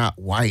Jews are not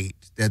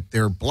white, that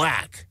they're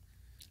Black.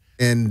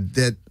 And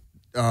that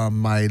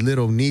my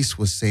little niece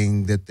was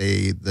saying that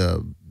the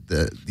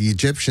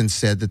Egyptians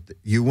said that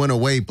you went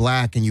away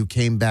Black and you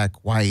came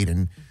back white.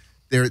 And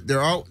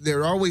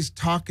they're always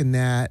talking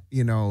that,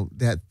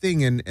 that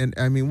thing. And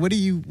I mean, what do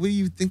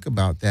you think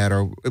about that?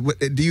 Or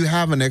do you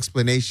have an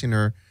explanation?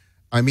 Or,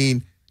 I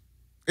mean,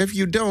 if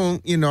you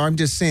don't, I'm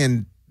just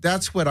saying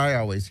that's what I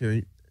always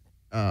hear.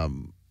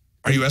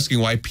 Are you asking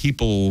why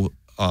people?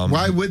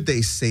 Why would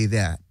they say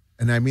that?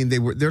 And I mean,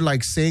 they're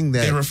like saying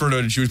that they refer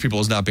to Jewish people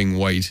as not being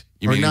white,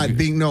 not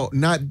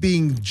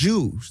being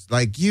Jews.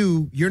 Like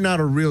you're not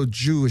a real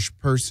Jewish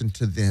person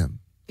to them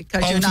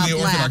because you're not to the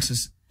Black.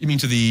 Orthodox. You mean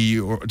to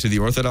the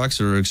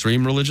Orthodox or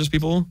extreme religious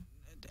people?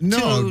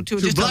 No,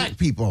 to Black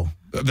people.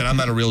 That I'm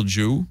not a real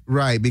Jew,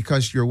 right?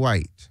 Because you're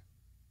white.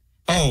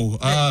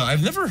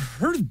 I've never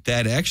heard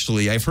that,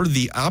 actually. I've heard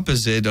the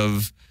opposite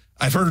of,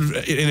 and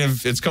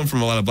if it's come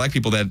from a lot of black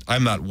people, that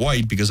I'm not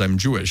white because I'm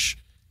Jewish,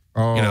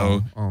 or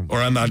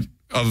I'm not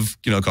of,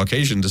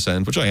 Caucasian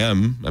descent, which I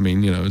am. I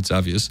mean, it's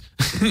obvious.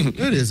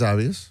 It is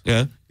obvious.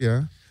 Yeah.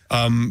 Yeah.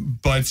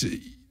 But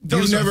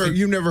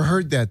you've never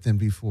heard that then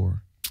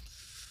before.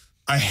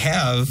 I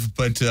have,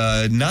 but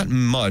not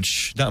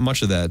much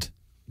of that.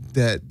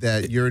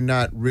 That you're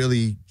not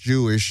really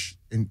Jewish,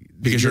 and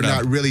because you're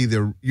not really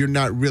you're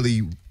not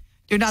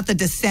the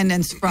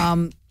descendants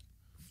from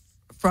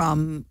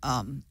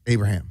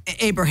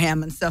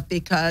Abraham and stuff,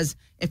 because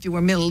if you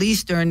were Middle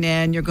Eastern,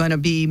 then you're going to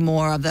be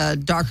more of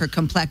the darker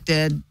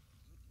complected,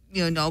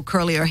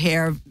 curlier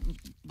hair,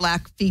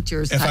 black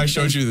features. If I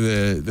showed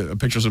you the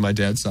pictures of my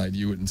dad's side,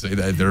 you wouldn't say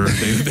that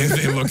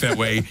they look that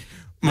way.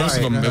 Most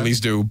of them at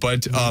least do,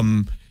 but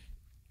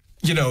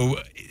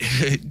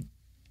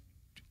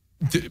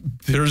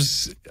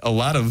there's a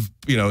lot of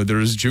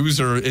there's Jews,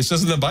 or it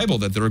says in the Bible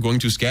that they're going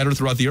to scatter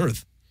throughout the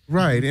earth.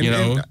 Right,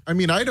 and I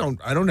mean, I don't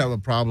have a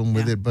problem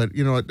with it, but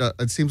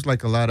it seems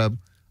like a lot of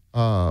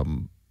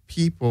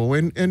people,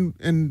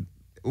 and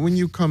when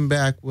you come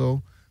back,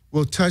 we'll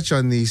touch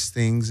on these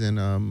things and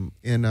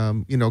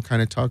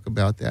kind of talk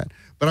about that.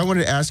 But I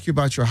wanted to ask you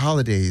about your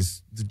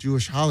holidays, the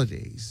Jewish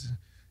holidays,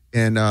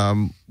 and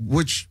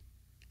Hanukkah's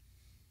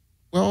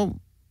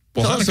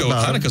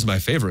my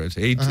favorite.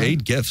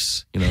 Eight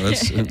gifts.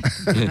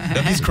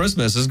 That means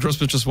Christmas. Isn't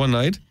Christmas just one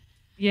night?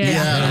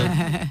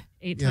 Yeah.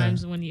 8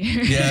 times in 1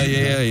 year.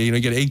 Yeah. You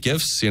get 8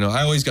 gifts.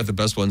 I always got the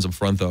best ones up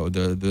front, though.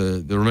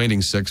 The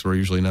remaining 6 were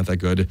usually not that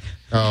good.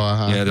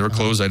 Yeah, they were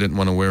clothes I didn't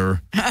want to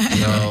wear.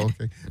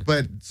 Okay.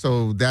 But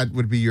so that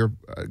would be your.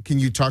 Can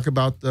you talk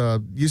about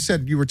you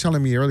said you were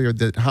telling me earlier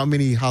that how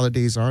many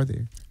holidays are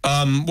there?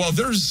 Well,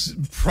 there's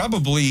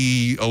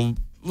probably a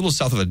little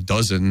south of a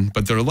dozen,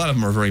 but a lot of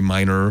them are very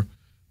minor.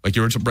 Like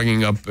you were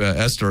bringing up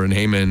Esther and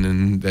Haman,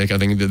 and I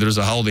think there's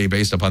a holiday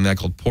based upon that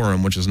called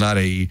Purim, which is not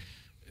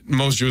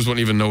most Jews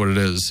wouldn't even know what it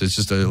is. It's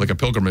just like a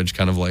pilgrimage,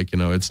 kind of like,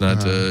 it's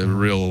not a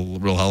real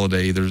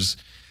holiday. There's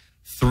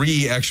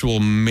 3 actual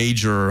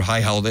major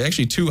high holidays,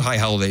 actually 2 high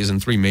holidays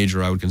and 3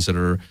 major I would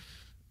consider.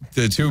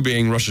 The 2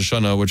 being Rosh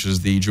Hashanah, which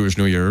is the Jewish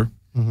New Year,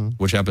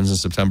 which happens in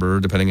September,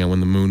 depending on when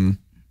the moon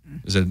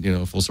is at,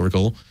 full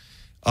circle.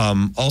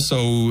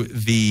 Also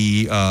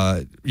the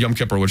Yom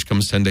Kippur, which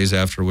comes 10 days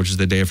after, which is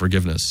the Day of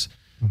Forgiveness.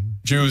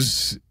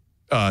 Jews,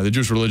 the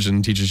Jewish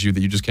religion teaches you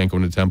that you just can't go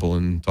into the temple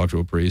and talk to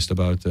a priest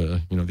about,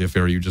 the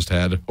affair you just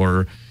had,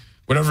 or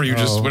whatever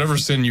whatever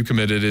sin you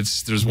committed.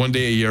 There's one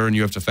day a year and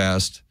you have to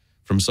fast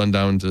from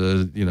sundown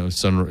to,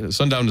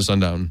 sundown to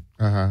sundown,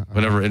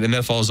 whatever. And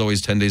that falls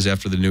always 10 days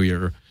after the New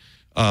Year.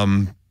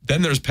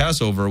 Then there's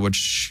Passover,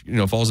 which,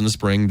 falls in the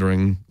spring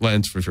during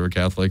Lent, if you're a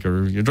Catholic,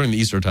 or during the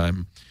Easter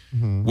time,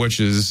 which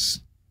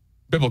is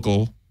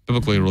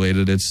biblically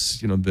related.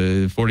 It's,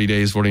 the 40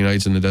 days, 40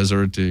 nights in the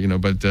desert,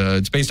 but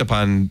it's based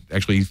upon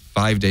actually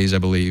 5 days, I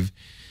believe.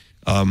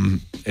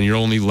 And you're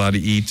only allowed to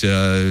eat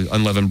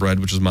unleavened bread,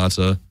 which is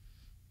matzah,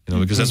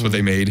 because that's what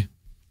they made.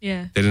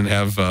 Yeah. They didn't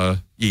have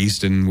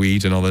yeast and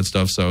wheat and all that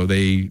stuff. So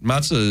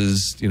matzah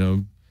is,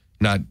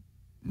 not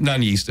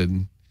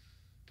non-yeasted.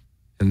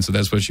 And so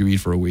that's what you eat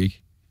for a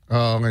week.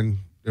 Oh, and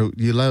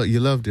you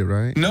loved it,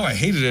 right? No, I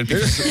hated it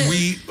because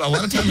a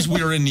lot of times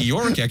we were in New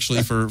York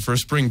actually for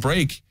spring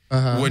break,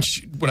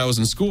 which when I was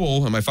in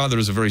school, and my father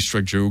was a very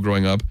strict Jew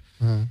growing up,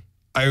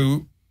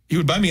 he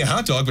would buy me a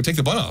hot dog but take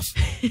the bun off.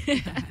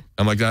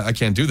 I'm like, I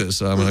can't do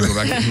this. I'm going to go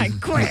back. I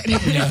quit.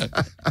 Yeah.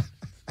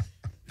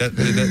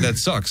 That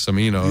sucks. I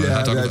mean, a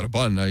hot dog without a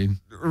bun.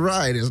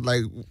 Right. It's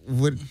like,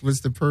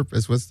 what's the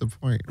purpose? What's the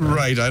point?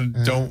 Right.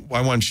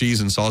 I want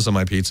cheese and sauce on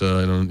my pizza.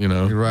 I don't,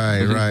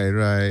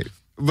 Right.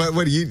 But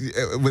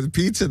with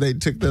pizza, they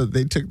took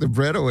the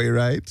bread away,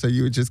 right? So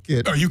you would just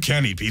get. Oh, you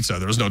can eat pizza.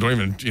 Don't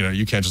even,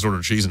 you can't just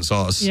order cheese and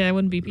sauce. Yeah, it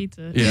wouldn't be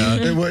pizza. Yeah.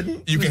 It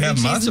wouldn't? You can have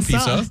matzah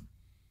pizza.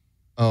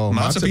 Oh,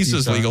 matzah pizza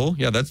is legal.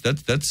 Yeah,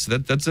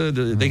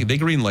 they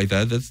green light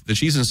that. That's the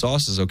cheese and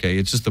sauce is okay.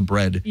 It's just the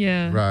bread.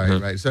 Yeah.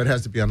 Right. So it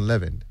has to be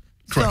unleavened.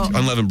 Correct. So,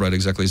 unleavened bread,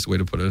 exactly is the way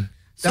to put it.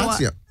 I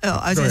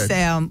was going to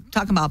say,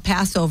 talking about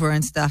Passover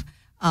and stuff.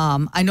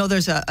 I know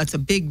it's a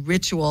big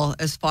ritual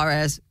as far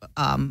as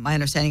my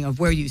understanding of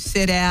where you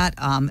sit at.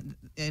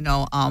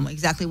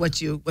 Exactly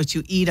what you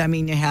eat. I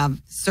mean, you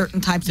have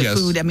certain types of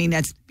food. I mean,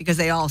 that's because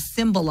they all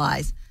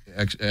symbolize.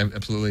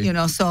 Absolutely.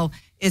 So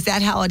is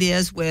that how it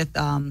is with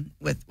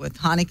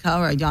Hanukkah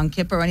or Yom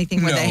Kippur or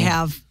anything where they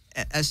have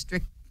a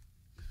strict?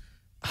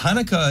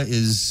 Hanukkah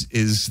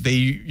is they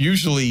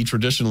usually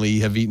traditionally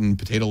have eaten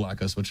potato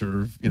latkes, which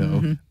are,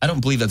 I don't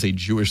believe that's a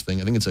Jewish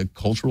thing. I think it's a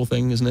cultural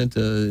thing, isn't it?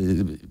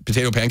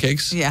 Potato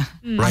pancakes. Yeah.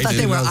 Right? I thought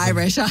they were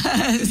Irish. I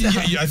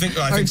think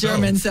or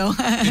German, so.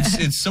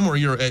 it's somewhere,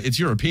 it's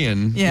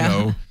European,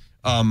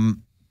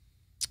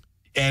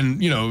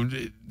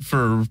 and,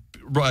 for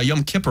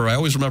Yom Kippur, I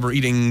always remember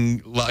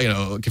eating,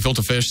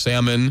 gefilte fish,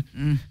 salmon,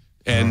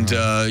 and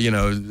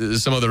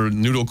some other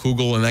noodle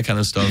kugel and that kind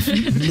of stuff.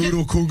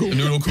 Noodle kugel.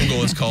 Noodle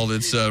kugel, it's called.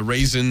 It's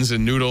raisins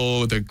and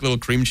noodle with a little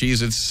cream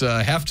cheese. It's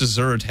half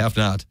dessert, half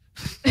not.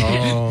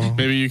 Oh.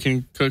 Maybe you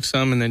can cook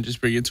some and then just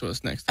bring it to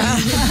us next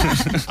time.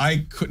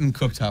 I couldn't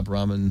cook top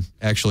ramen.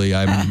 Actually,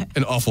 I'm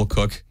an awful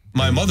cook.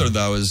 My mother,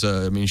 though, is,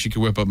 she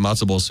could whip up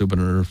matzo ball soup in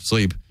her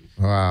sleep.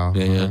 Wow.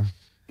 Yeah.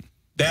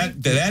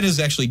 That is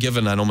actually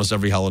given on almost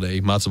every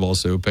holiday, matzo ball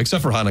soup,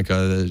 except for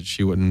Hanukkah.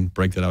 She wouldn't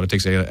break that out. It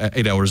takes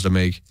 8 hours to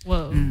make.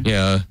 Whoa.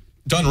 Yeah.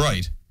 Done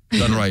right.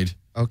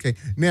 Okay.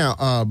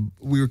 Now,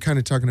 we were kind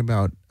of talking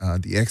about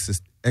the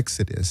Exodus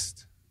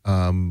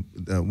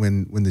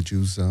when the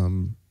Jews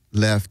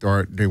left,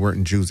 or they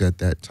weren't Jews at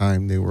that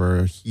time. They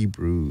were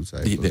Hebrews,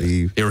 I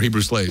believe. They were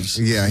Hebrew slaves.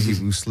 Yeah,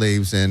 Hebrew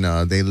slaves, and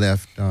they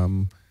left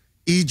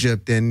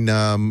Egypt. And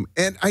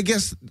I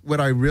guess what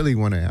I really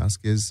want to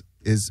ask is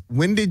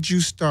when did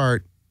you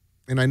start?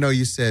 And I know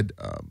you said,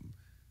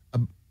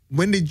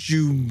 when did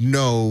you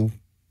know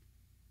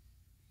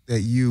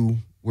that you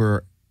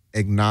were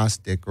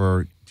agnostic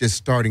or just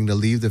starting to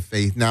leave the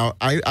faith? Now,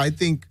 I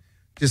think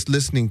just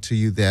listening to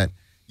you that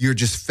you're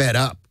just fed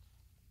up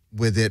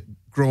with it,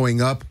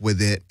 growing up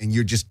with it, and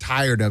you're just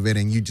tired of it,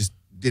 and you just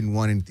didn't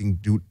want anything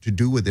to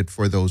do with it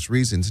for those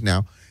reasons.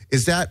 Now,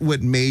 is that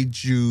what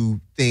made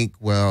you think,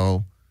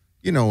 well,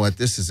 you know what,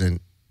 this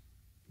isn't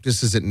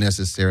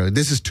necessarily,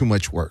 this is too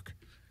much work?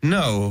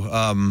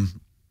 No,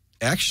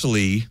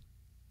 actually,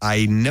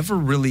 I never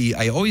really,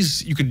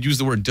 you could use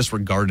the word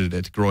disregarded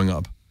it growing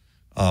up.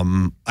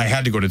 I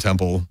had to go to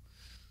temple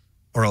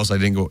or else I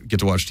didn't get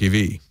to watch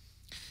TV.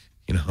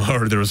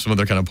 Or there was some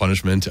other kind of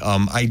punishment.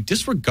 I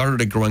disregarded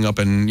it growing up,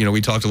 and,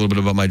 we talked a little bit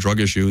about my drug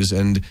issues,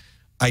 and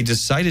I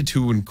decided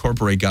to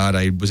incorporate God.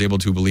 I was able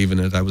to believe in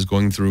it. I was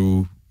going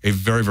through a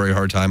very, very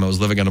hard time. I was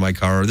living out of my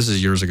car. This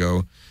is years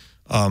ago.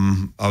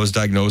 I was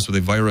diagnosed with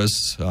a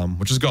virus,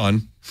 which is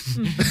gone.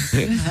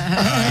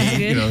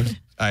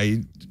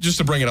 I just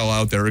to bring it all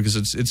out there because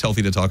it's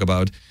healthy to talk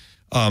about.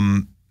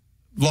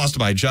 Lost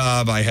my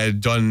job. I had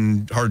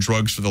done hard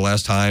drugs for the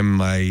last time.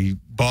 My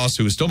boss,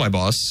 who was still my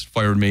boss,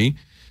 fired me.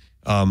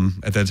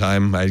 At that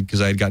time,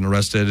 because I had gotten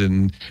arrested,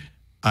 and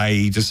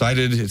I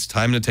decided it's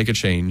time to take a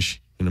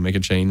change, make a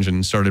change,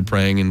 and started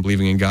praying and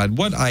believing in God.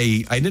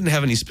 I didn't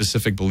have any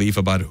specific belief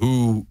about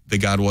who the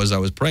God was I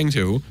was praying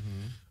to,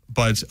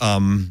 but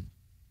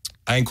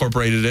I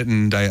incorporated it,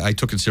 and I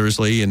took it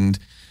seriously, and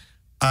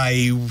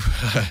I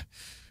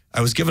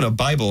was given a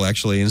Bible,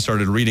 actually, and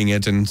started reading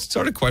it, and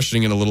started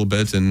questioning it a little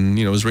bit, and,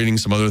 was reading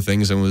some other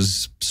things, and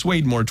was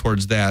swayed more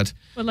towards that.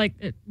 But,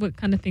 what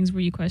kind of things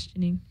were you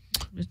questioning?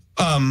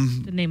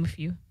 To name a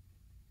few.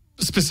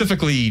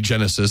 Specifically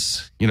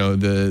Genesis,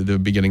 the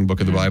beginning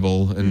book of the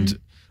Bible, and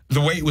the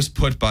way it was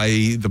put by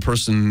the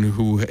person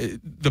who,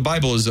 the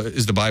Bible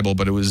is the Bible,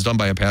 but it was done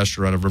by a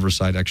pastor out of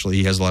Riverside, actually.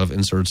 He has a lot of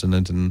inserts in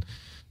it, and,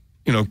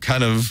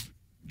 kind of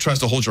tries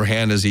to hold your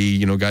hand as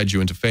he, guides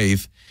you into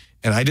faith.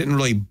 And I didn't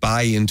really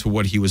buy into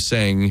what he was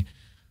saying,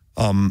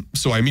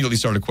 so I immediately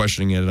started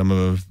questioning it. I'm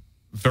a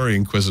very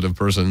inquisitive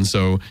person,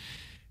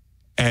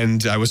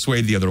 and I was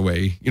swayed the other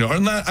way. Or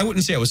not, I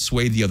wouldn't say I was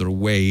swayed the other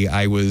way.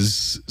 I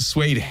was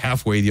swayed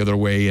halfway the other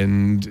way,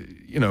 and,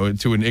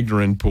 to an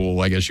ignorant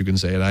pool, I guess you can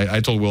say it. I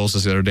told Willis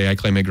this the other day, I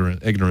claim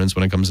ignorance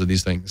when it comes to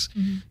these things.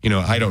 Mm-hmm.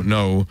 I don't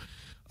know.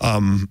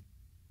 And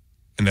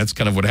that's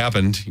kind of what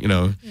happened,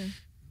 Yeah.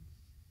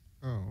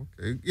 Oh,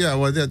 okay. Yeah,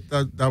 well,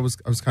 I was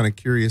kind of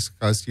curious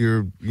because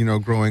you're,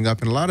 growing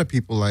up, and a lot of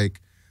people,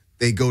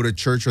 they go to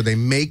church, or they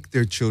make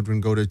their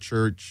children go to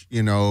church,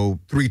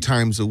 3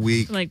 times a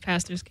week. Like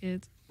pastors'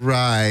 kids.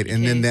 Right.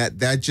 And then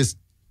that just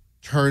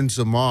turns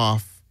them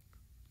off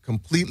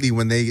completely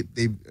when they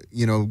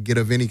get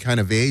of any kind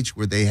of age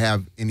where they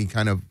have any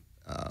kind of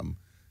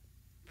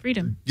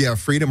freedom. Yeah,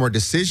 freedom or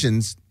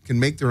decisions, can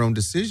make their own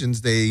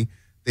decisions. They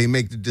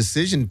make the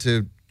decision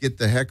to get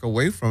the heck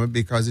away from it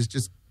because it's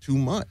just too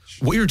much.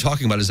 What you're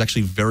talking about is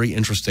actually very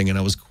interesting, and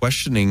I was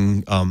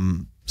questioning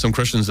some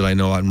Christians that I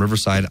know out in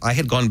Riverside. I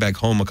had gone back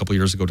home a couple of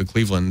years ago to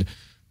Cleveland,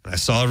 and I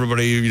saw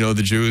everybody, the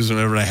Jews and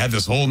whatever, and I had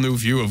this whole new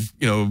view of,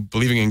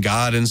 believing in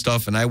God and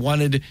stuff, and I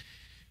wanted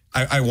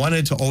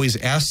to always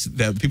ask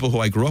the people who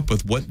I grew up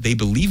with what they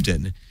believed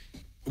in.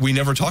 We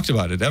never talked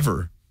about it,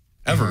 ever,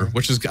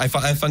 which is, I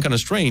found kind of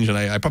strange, and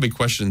I probably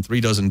questioned 3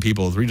 dozen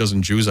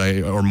Jews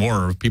or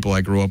more people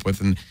I grew up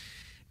with, and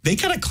they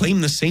kind of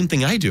claim the same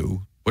thing I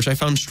do, which I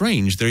found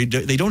strange. They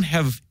don't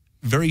have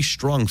very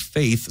strong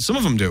faith. Some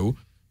of them do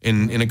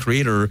in a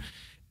creator.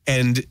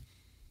 And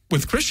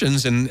with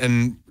Christians,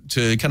 and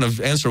to kind of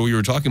answer what you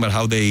were talking about,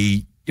 how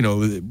they,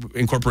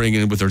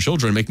 incorporating it with their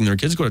children, making their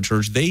kids go to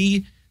church,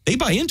 they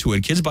buy into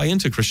it. Kids buy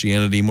into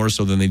Christianity more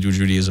so than they do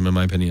Judaism, in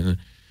my opinion.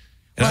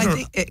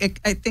 Well,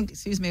 I think,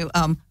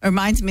 it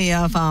reminds me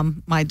of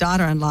my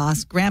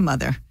daughter-in-law's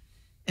grandmother.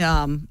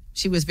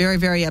 She was very,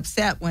 very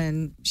upset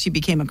when she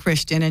became a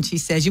Christian, and she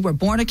says, "You were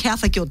born a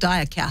Catholic, you'll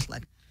die a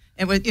Catholic."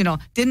 And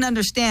didn't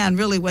understand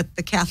really what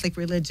the Catholic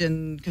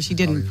religion, because she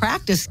didn't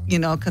practice,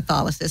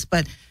 Catholicism,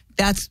 but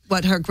that's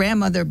what her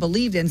grandmother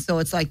believed in. So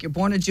it's like you're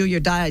born a Jew, you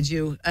die a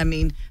Jew. I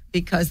mean,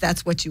 because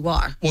that's what you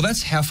are. Well,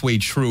 that's halfway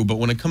true, but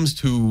when it comes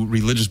to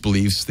religious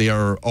beliefs, they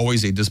are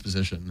always a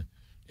disposition,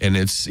 and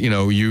it's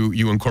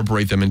you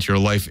incorporate them into your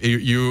life.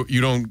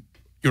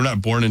 You're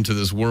not born into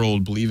this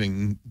world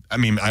believing. I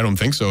mean, I don't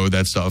think so.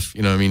 That stuff,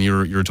 I mean,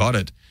 you're taught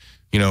it.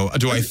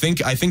 I think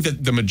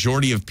that the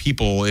majority of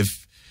people,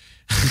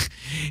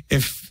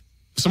 if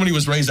somebody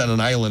was raised on an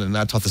island and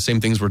not taught the same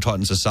things we're taught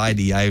in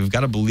society, I've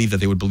got to believe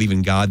that they would believe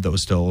in God, though,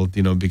 still,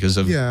 because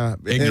of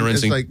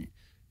ignorance and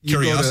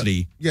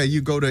curiosity.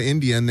 You go to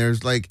India and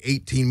there's like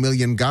 18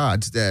 million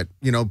gods that,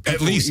 people,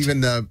 at least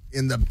even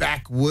in the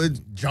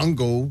backwoods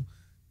jungle,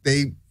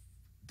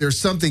 there's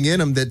something in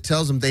them that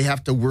tells them they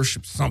have to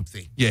worship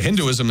something. Yeah,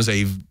 Hinduism is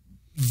a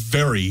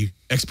very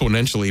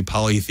exponentially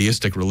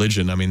polytheistic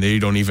religion. I mean, you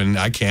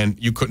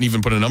couldn't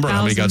even put a number on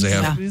how many gods they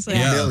have.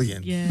 Yeah.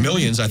 Millions. Yeah.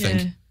 Millions, I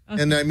think.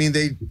 Okay. And I mean,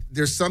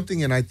 there's something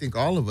in, I think,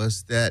 all of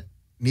us that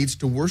needs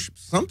to worship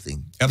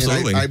something.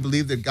 Absolutely. And I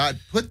believe that God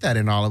put that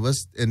in all of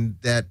us and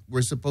that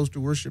we're supposed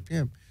to worship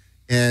him.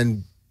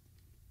 And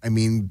I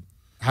mean,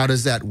 how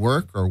does that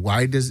work? Or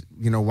why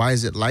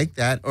is it like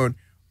that? Or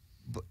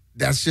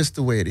that's just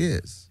the way it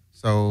is.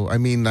 So, I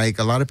mean, like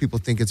a lot of people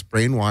think it's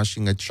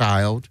brainwashing a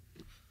child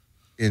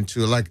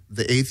into, like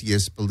the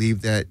atheists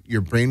believe that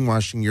you're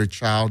brainwashing your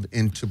child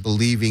into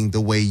believing the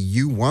way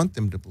you want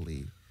them to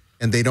believe.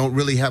 And they don't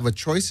really have a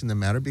choice in the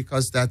matter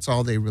because that's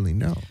all they really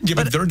know. Yeah,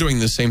 but they're doing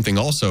the same thing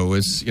also.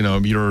 It's,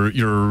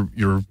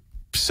 you're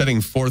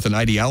setting forth an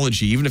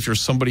ideology, even if you're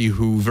somebody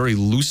who very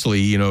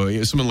loosely,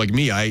 someone like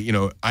me,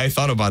 I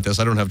thought about this.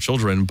 I don't have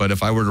children, but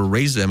if I were to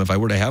raise them, if I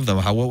were to have them,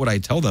 what would I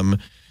tell them?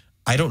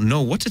 I don't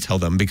know what to tell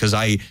them because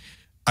I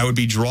would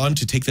be drawn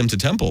to take them to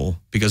temple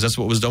because that's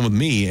what was done with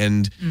me.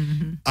 And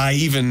I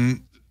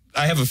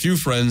have a few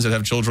friends that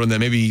have children that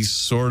maybe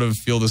sort of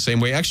feel the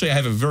same way. Actually, I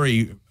have a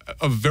very,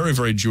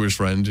 very Jewish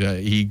friend.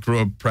 He grew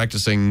up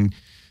practicing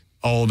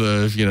all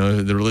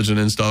the religion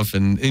and stuff.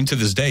 And to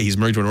this day, he's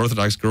married to an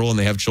Orthodox girl and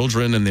they have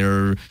children and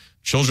their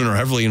children are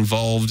heavily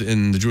involved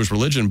in the Jewish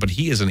religion, but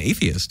he is an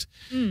atheist.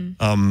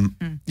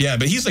 Yeah,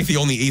 but he's like the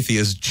only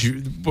atheist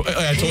Jew.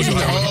 I told you.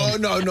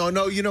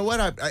 No. You know what?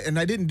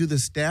 I didn't do the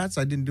stats.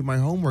 I didn't do my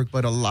homework,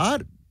 but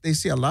they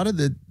say a lot of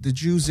the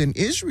Jews in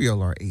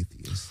Israel are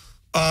atheists.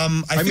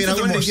 I think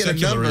they're more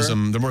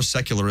secularism. They're more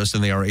secularist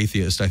than they are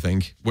atheist, I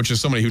think, which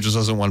is somebody who just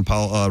doesn't want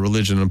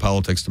religion and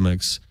politics to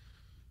mix.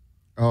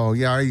 Oh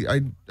yeah, I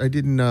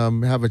didn't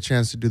have a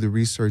chance to do the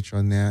research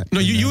on that. No,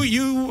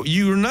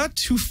 you're not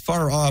too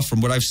far off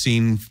from what I've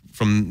seen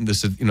from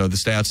this, the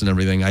stats and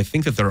everything. I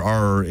think that there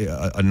are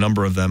a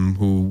number of them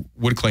who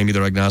would claim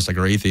either agnostic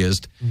or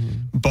atheist,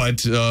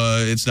 but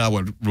it's not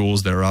what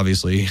rules there,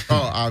 obviously.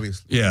 Oh,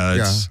 obviously. Yeah,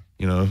 it's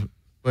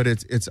But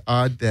it's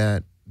odd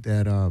that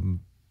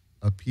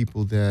a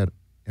people that,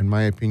 in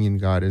my opinion,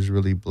 God is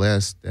really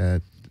blessed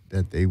that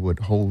they would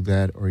hold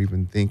that or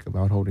even think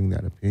about holding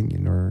that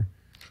opinion or.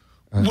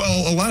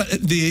 Well, a lot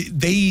of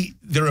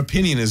their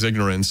opinion is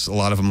ignorance. A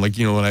lot of them, like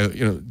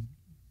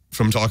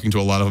from talking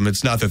to a lot of them,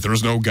 it's not that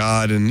there's no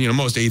God, and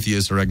most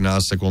atheists or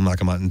agnostic will not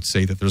come out and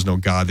say that there's no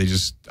God.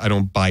 I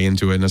don't buy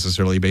into it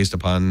necessarily based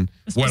upon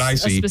what I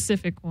see. A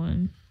specific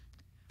one.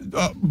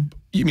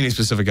 You mean a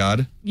specific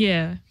God?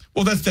 Yeah.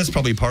 Well, that's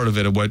probably part of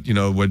it. Of what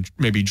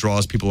maybe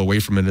draws people away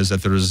from it is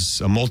that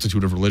there's a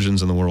multitude of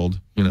religions in the world.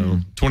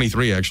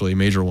 23 actually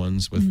major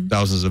ones with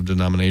thousands of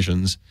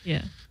denominations.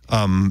 Yeah.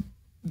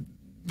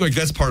 Like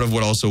that's part of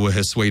what also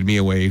has swayed me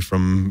away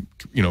from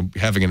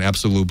having an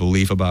absolute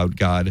belief about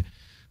God.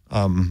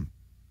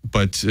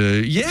 But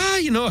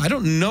I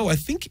don't know. I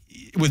think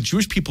with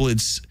Jewish people,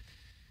 it's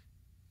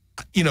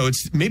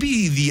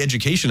maybe the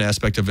education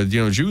aspect of it.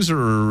 Jews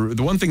are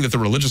the one thing that they're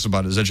religious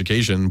about is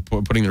education,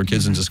 putting their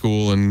kids into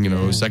school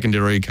and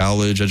secondary,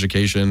 college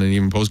education, and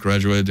even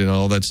postgraduate and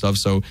all that stuff.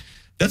 So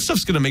that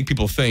stuff's going to make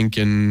people think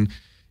and.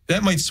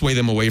 That might sway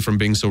them away from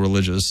being so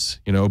religious,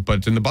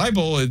 But in the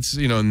Bible, it's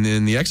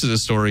in the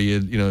Exodus story,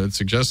 it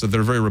suggests that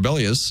they're very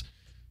rebellious.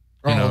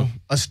 A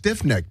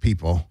stiff-necked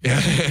people.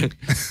 Yeah.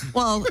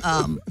 Well,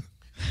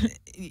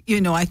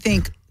 I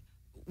think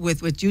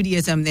with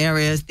Judaism, there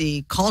is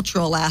the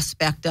cultural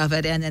aspect of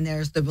it, and then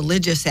there's the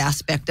religious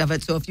aspect of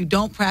it. So if you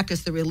don't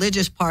practice the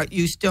religious part,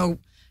 you're still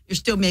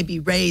maybe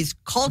raised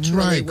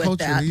culturally with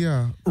that.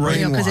 Yeah,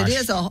 because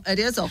it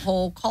is a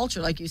whole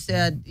culture, like you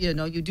said.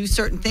 You do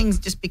certain things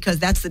just because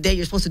that's the day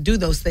you're supposed to do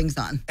those things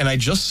on. And I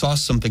just saw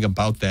something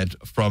about that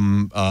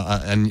from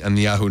on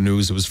the Yahoo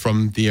News. It was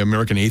from the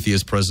American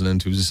atheist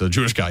president, who's a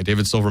Jewish guy,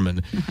 David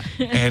Silverman,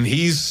 and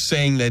he's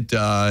saying that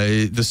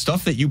the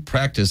stuff that you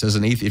practice as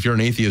an atheist, if you're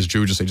an atheist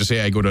Jew, just say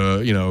I go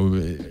to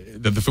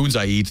the foods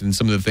I eat and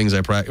some of the things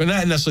I practice,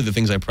 not necessarily the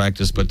things I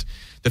practice, but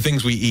the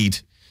things we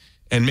eat.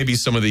 And maybe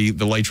some of the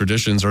light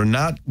traditions are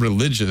not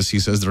religious. He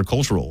says they're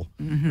cultural.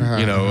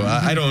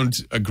 I don't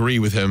agree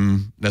with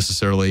him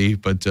necessarily,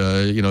 but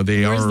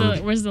they are.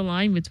 Where's the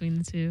line between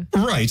the two?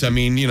 Right. I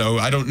mean,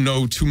 I don't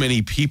know too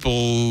many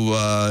people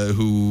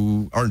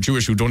who aren't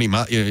Jewish who don't eat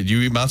matzah. Do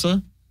you eat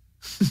matzah?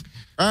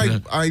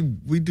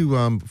 We do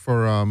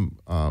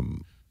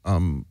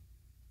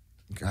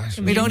gosh,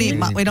 we don't eat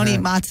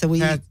matzah.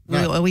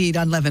 We eat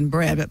unleavened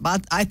bread.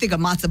 But I think of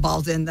matzah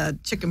balls in the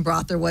chicken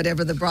broth or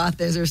whatever the broth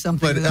is or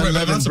something. But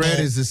unleavened bread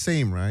is the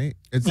same, right?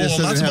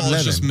 Matzah ball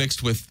is just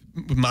mixed with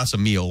matzah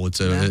meal. It's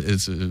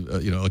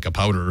like a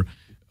powder.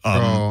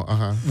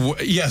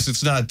 Yes,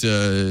 it's not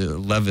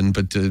leaven,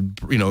 but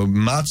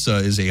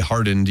matzah is a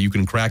hardened. You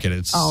can crack it.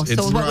 It's what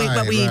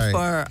we eat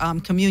for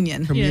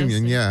communion.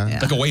 Communion, yeah.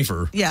 Like a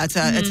wafer. Yeah, it's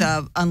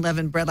a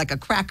unleavened bread, like a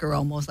cracker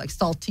almost, like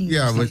saltine.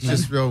 Yeah, but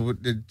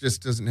it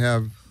just doesn't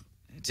have.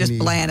 Just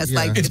bland. It's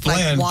like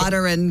bland, like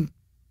water and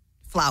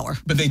flour.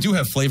 But they do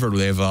have flavor.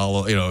 They have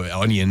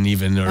onion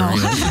even, or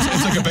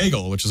it's like a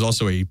bagel, which is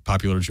also a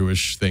popular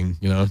Jewish thing.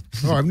 Oh,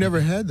 I've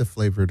never had the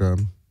flavored.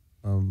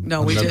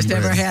 No, we just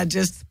never had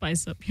just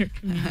spice up your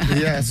communion.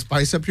 Yeah,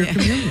 spice up your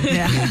communion.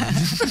 Yeah.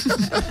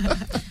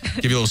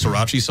 Give you a little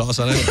sriracha sauce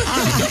on it.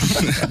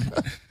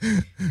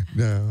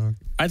 No.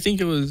 I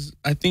think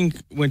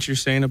what you're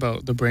saying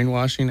about the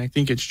brainwashing, I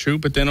think it's true,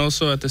 but then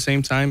also at the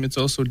same time, it's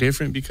also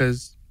different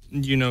because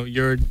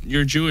you're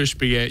Jewish,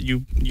 but yet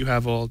you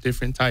have all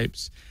different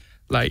types.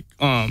 Like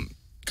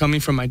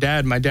coming from my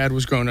dad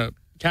was growing up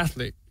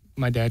Catholic.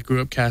 My dad grew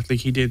up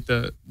Catholic. He did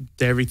the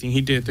everything.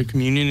 He did the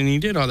communion and he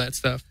did all that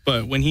stuff.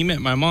 But when he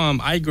met my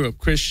mom, I grew up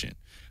Christian.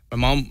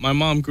 My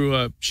mom grew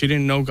up. She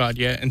didn't know God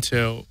yet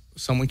until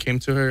someone came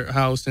to her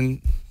house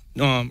and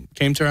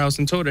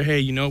told her,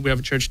 "Hey, we have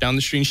a church down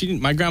the street."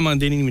 And my grandma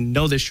didn't even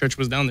know this church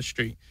was down the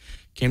street.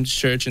 Came to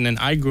church, and then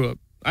I grew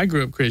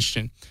up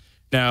Christian.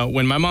 Now,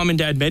 when my mom and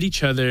dad met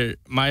each other,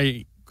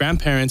 my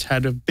grandparents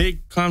had a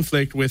big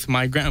conflict with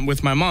my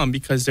mom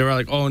because they were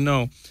like, "Oh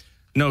no,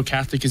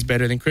 Catholic is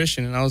better than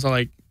Christian." And I was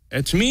like,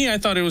 to me, I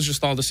thought it was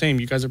just all the same.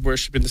 You guys are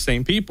worshiping the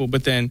same people.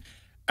 But then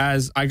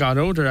as I got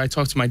older, I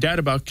talked to my dad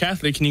about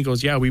Catholic, and he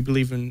goes, "Yeah, we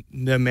believe in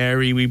the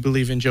Mary, we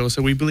believe in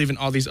Joseph, we believe in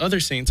all these other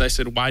saints." I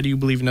said, "Why do you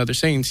believe in other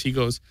saints?" He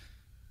goes,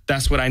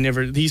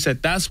 he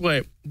said, that's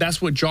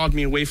what drawed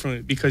me away from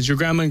it, because your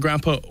grandma and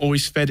grandpa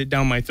always fed it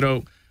down my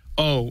throat.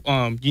 Oh,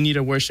 you need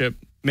to worship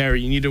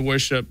Mary, you need to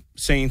worship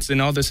saints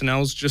and all this. And I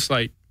was just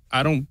like,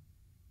 I don't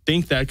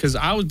think that, because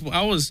I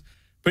was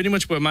pretty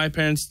much what my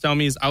parents tell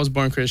me is I was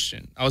born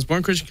Christian. I was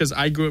born Christian because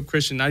I grew up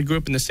Christian. I grew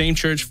up in the same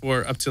church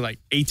for up to like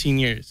 18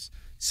 years.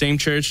 Same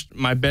church.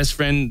 My best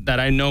friend that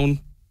I've known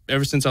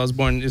ever since I was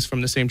born is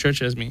from the same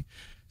church as me.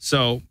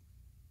 So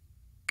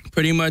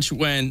pretty much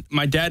when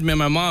my dad met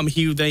my mom,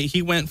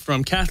 he went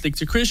from Catholic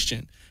to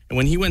Christian. And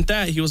when he went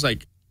he was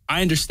like,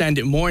 I understand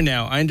it more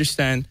now. I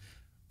understand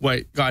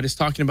what God is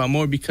talking about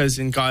more, because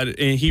in God,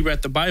 and he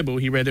read the Bible,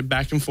 he read it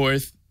back and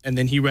forth, and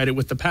then he read it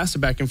with the pastor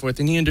back and forth,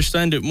 and he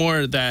understood it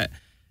more, that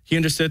he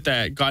understood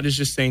that God is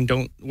just saying,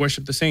 don't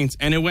worship the saints.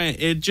 And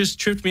it just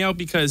tripped me out,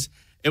 because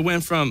it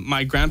went from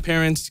my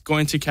grandparents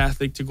going to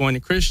Catholic to going to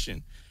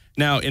Christian.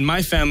 Now, in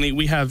my family,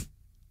 we have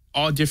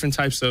all different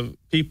types of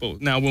people.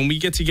 Now, when we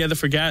get together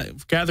for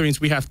gatherings,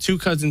 we have two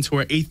cousins who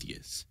are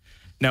atheists.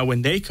 Now,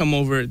 when they come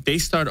over, they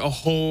start a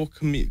whole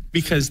community,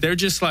 because they're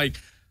just like,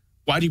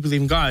 why do you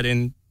believe in God?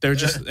 And they're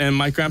just, and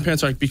my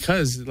grandparents are like,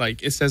 because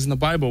like it says in the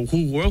Bible,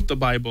 who wrote the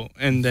Bible?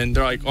 And then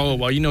they're like, oh,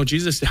 well,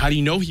 Jesus, how do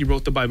you know he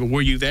wrote the Bible?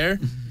 Were you there?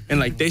 And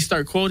like they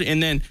start quoting,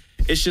 and then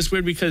it's just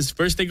weird, because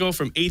first they go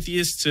from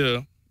atheists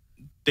to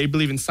they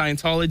believe in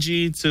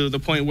Scientology, to the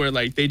point where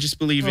like they just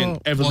believe in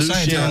evolution.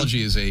 Well,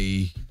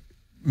 Scientology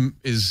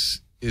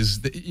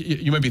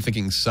you might be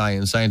thinking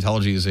science.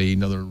 Scientology is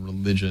another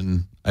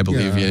religion, I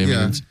believe.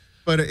 Yeah.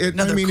 But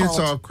cult. It's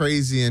all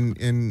crazy,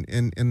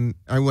 and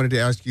I wanted to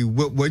ask you,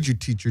 what would you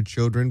teach your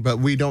children? But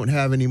we don't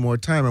have any more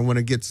time. I want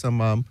to get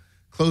some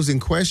closing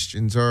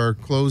questions or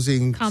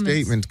closing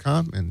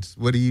comments.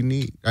 What do you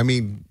need? I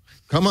mean,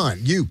 come on,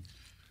 you,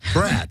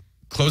 Brad.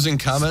 Closing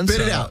comments?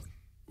 Spit it out.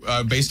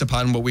 Based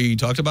upon what we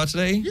talked about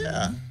today?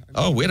 Yeah.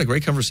 Oh, we had a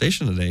great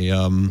conversation today.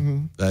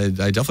 I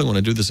definitely want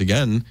to do this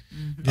again.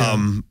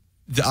 Yeah.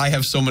 I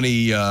have so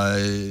many,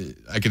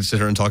 I could sit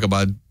here and talk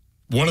about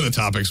one of the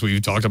topics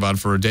we've talked about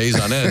for days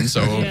on end.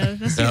 So yeah,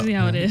 that's usually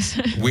how it is.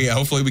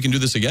 Hopefully we can do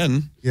this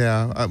again.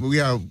 Yeah.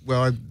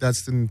 Well,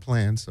 that's in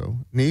plan. So,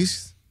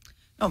 Niece?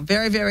 Oh,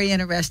 very, very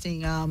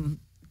interesting.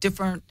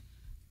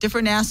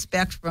 Different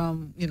aspects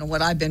from,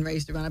 what I've been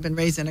raised around. I've been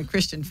raised in a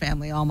Christian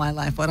family all my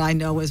life. What I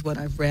know is what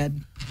I've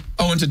read.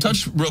 Oh, and to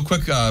touch real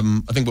quick, I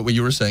think what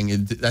you were saying,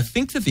 I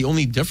think that the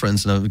only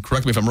difference, and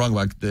correct me if I'm wrong,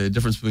 about the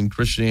difference between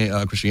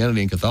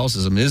Christianity and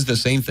Catholicism is the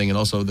same thing, and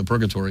also the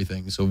purgatory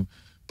thing. So,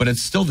 but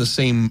it's still the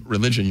same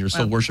religion. You're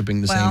still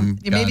worshiping the same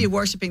God. You may be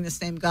worshiping the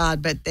same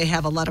God, but they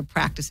have a lot of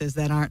practices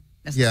that aren't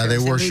necessary. Yeah, they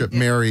worship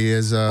Mary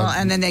as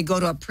and then they go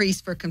to a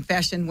priest for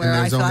confession, where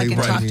I thought I can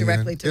talk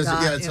directly to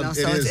God. Yeah,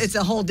 it's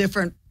a whole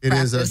different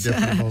practice. It is a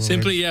different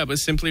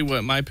Simply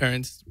what my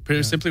parents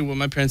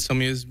told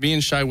me is, me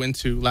and Shai went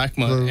to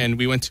LACMA, and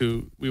we went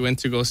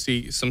to go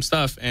see some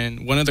stuff,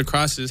 and one of the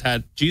crosses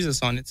had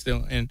Jesus on it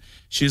still, and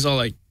she's all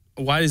like,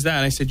 why is that?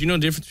 And I said, you know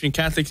the difference between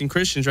Catholics and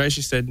Christians, right?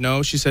 She said,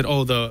 no. She said,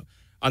 on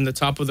the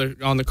top of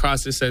on the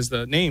cross it says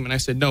the name. And I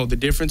said, no, the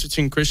difference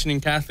between Christian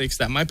and Catholics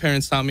that my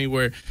parents taught me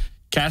were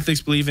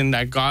Catholics believe in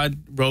that God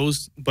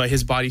rose, but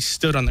his body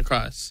stood on the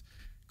cross.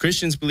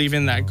 Christians believe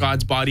in that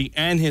God's body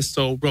and his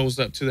soul rose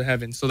up to the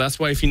heavens. So that's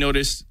why if you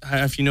notice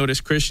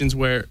Christians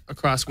wear a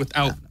cross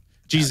without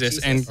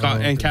Jesus, and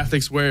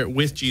Catholics wear it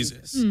with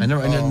Jesus. I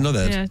didn't know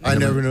that. Yeah. I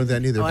never knew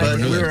that either. Oh, I But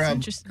never knew we're that.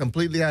 Interesting.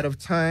 completely out of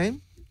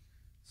time.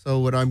 So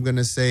what I'm going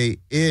to say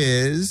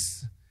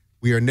is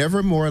we are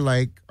never more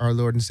like our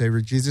Lord and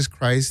Savior Jesus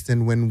Christ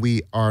than when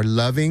we are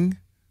loving,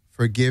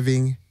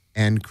 forgiving,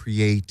 and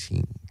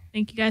creating.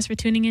 Thank you guys for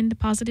tuning in to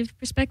Positive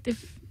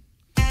Perspective.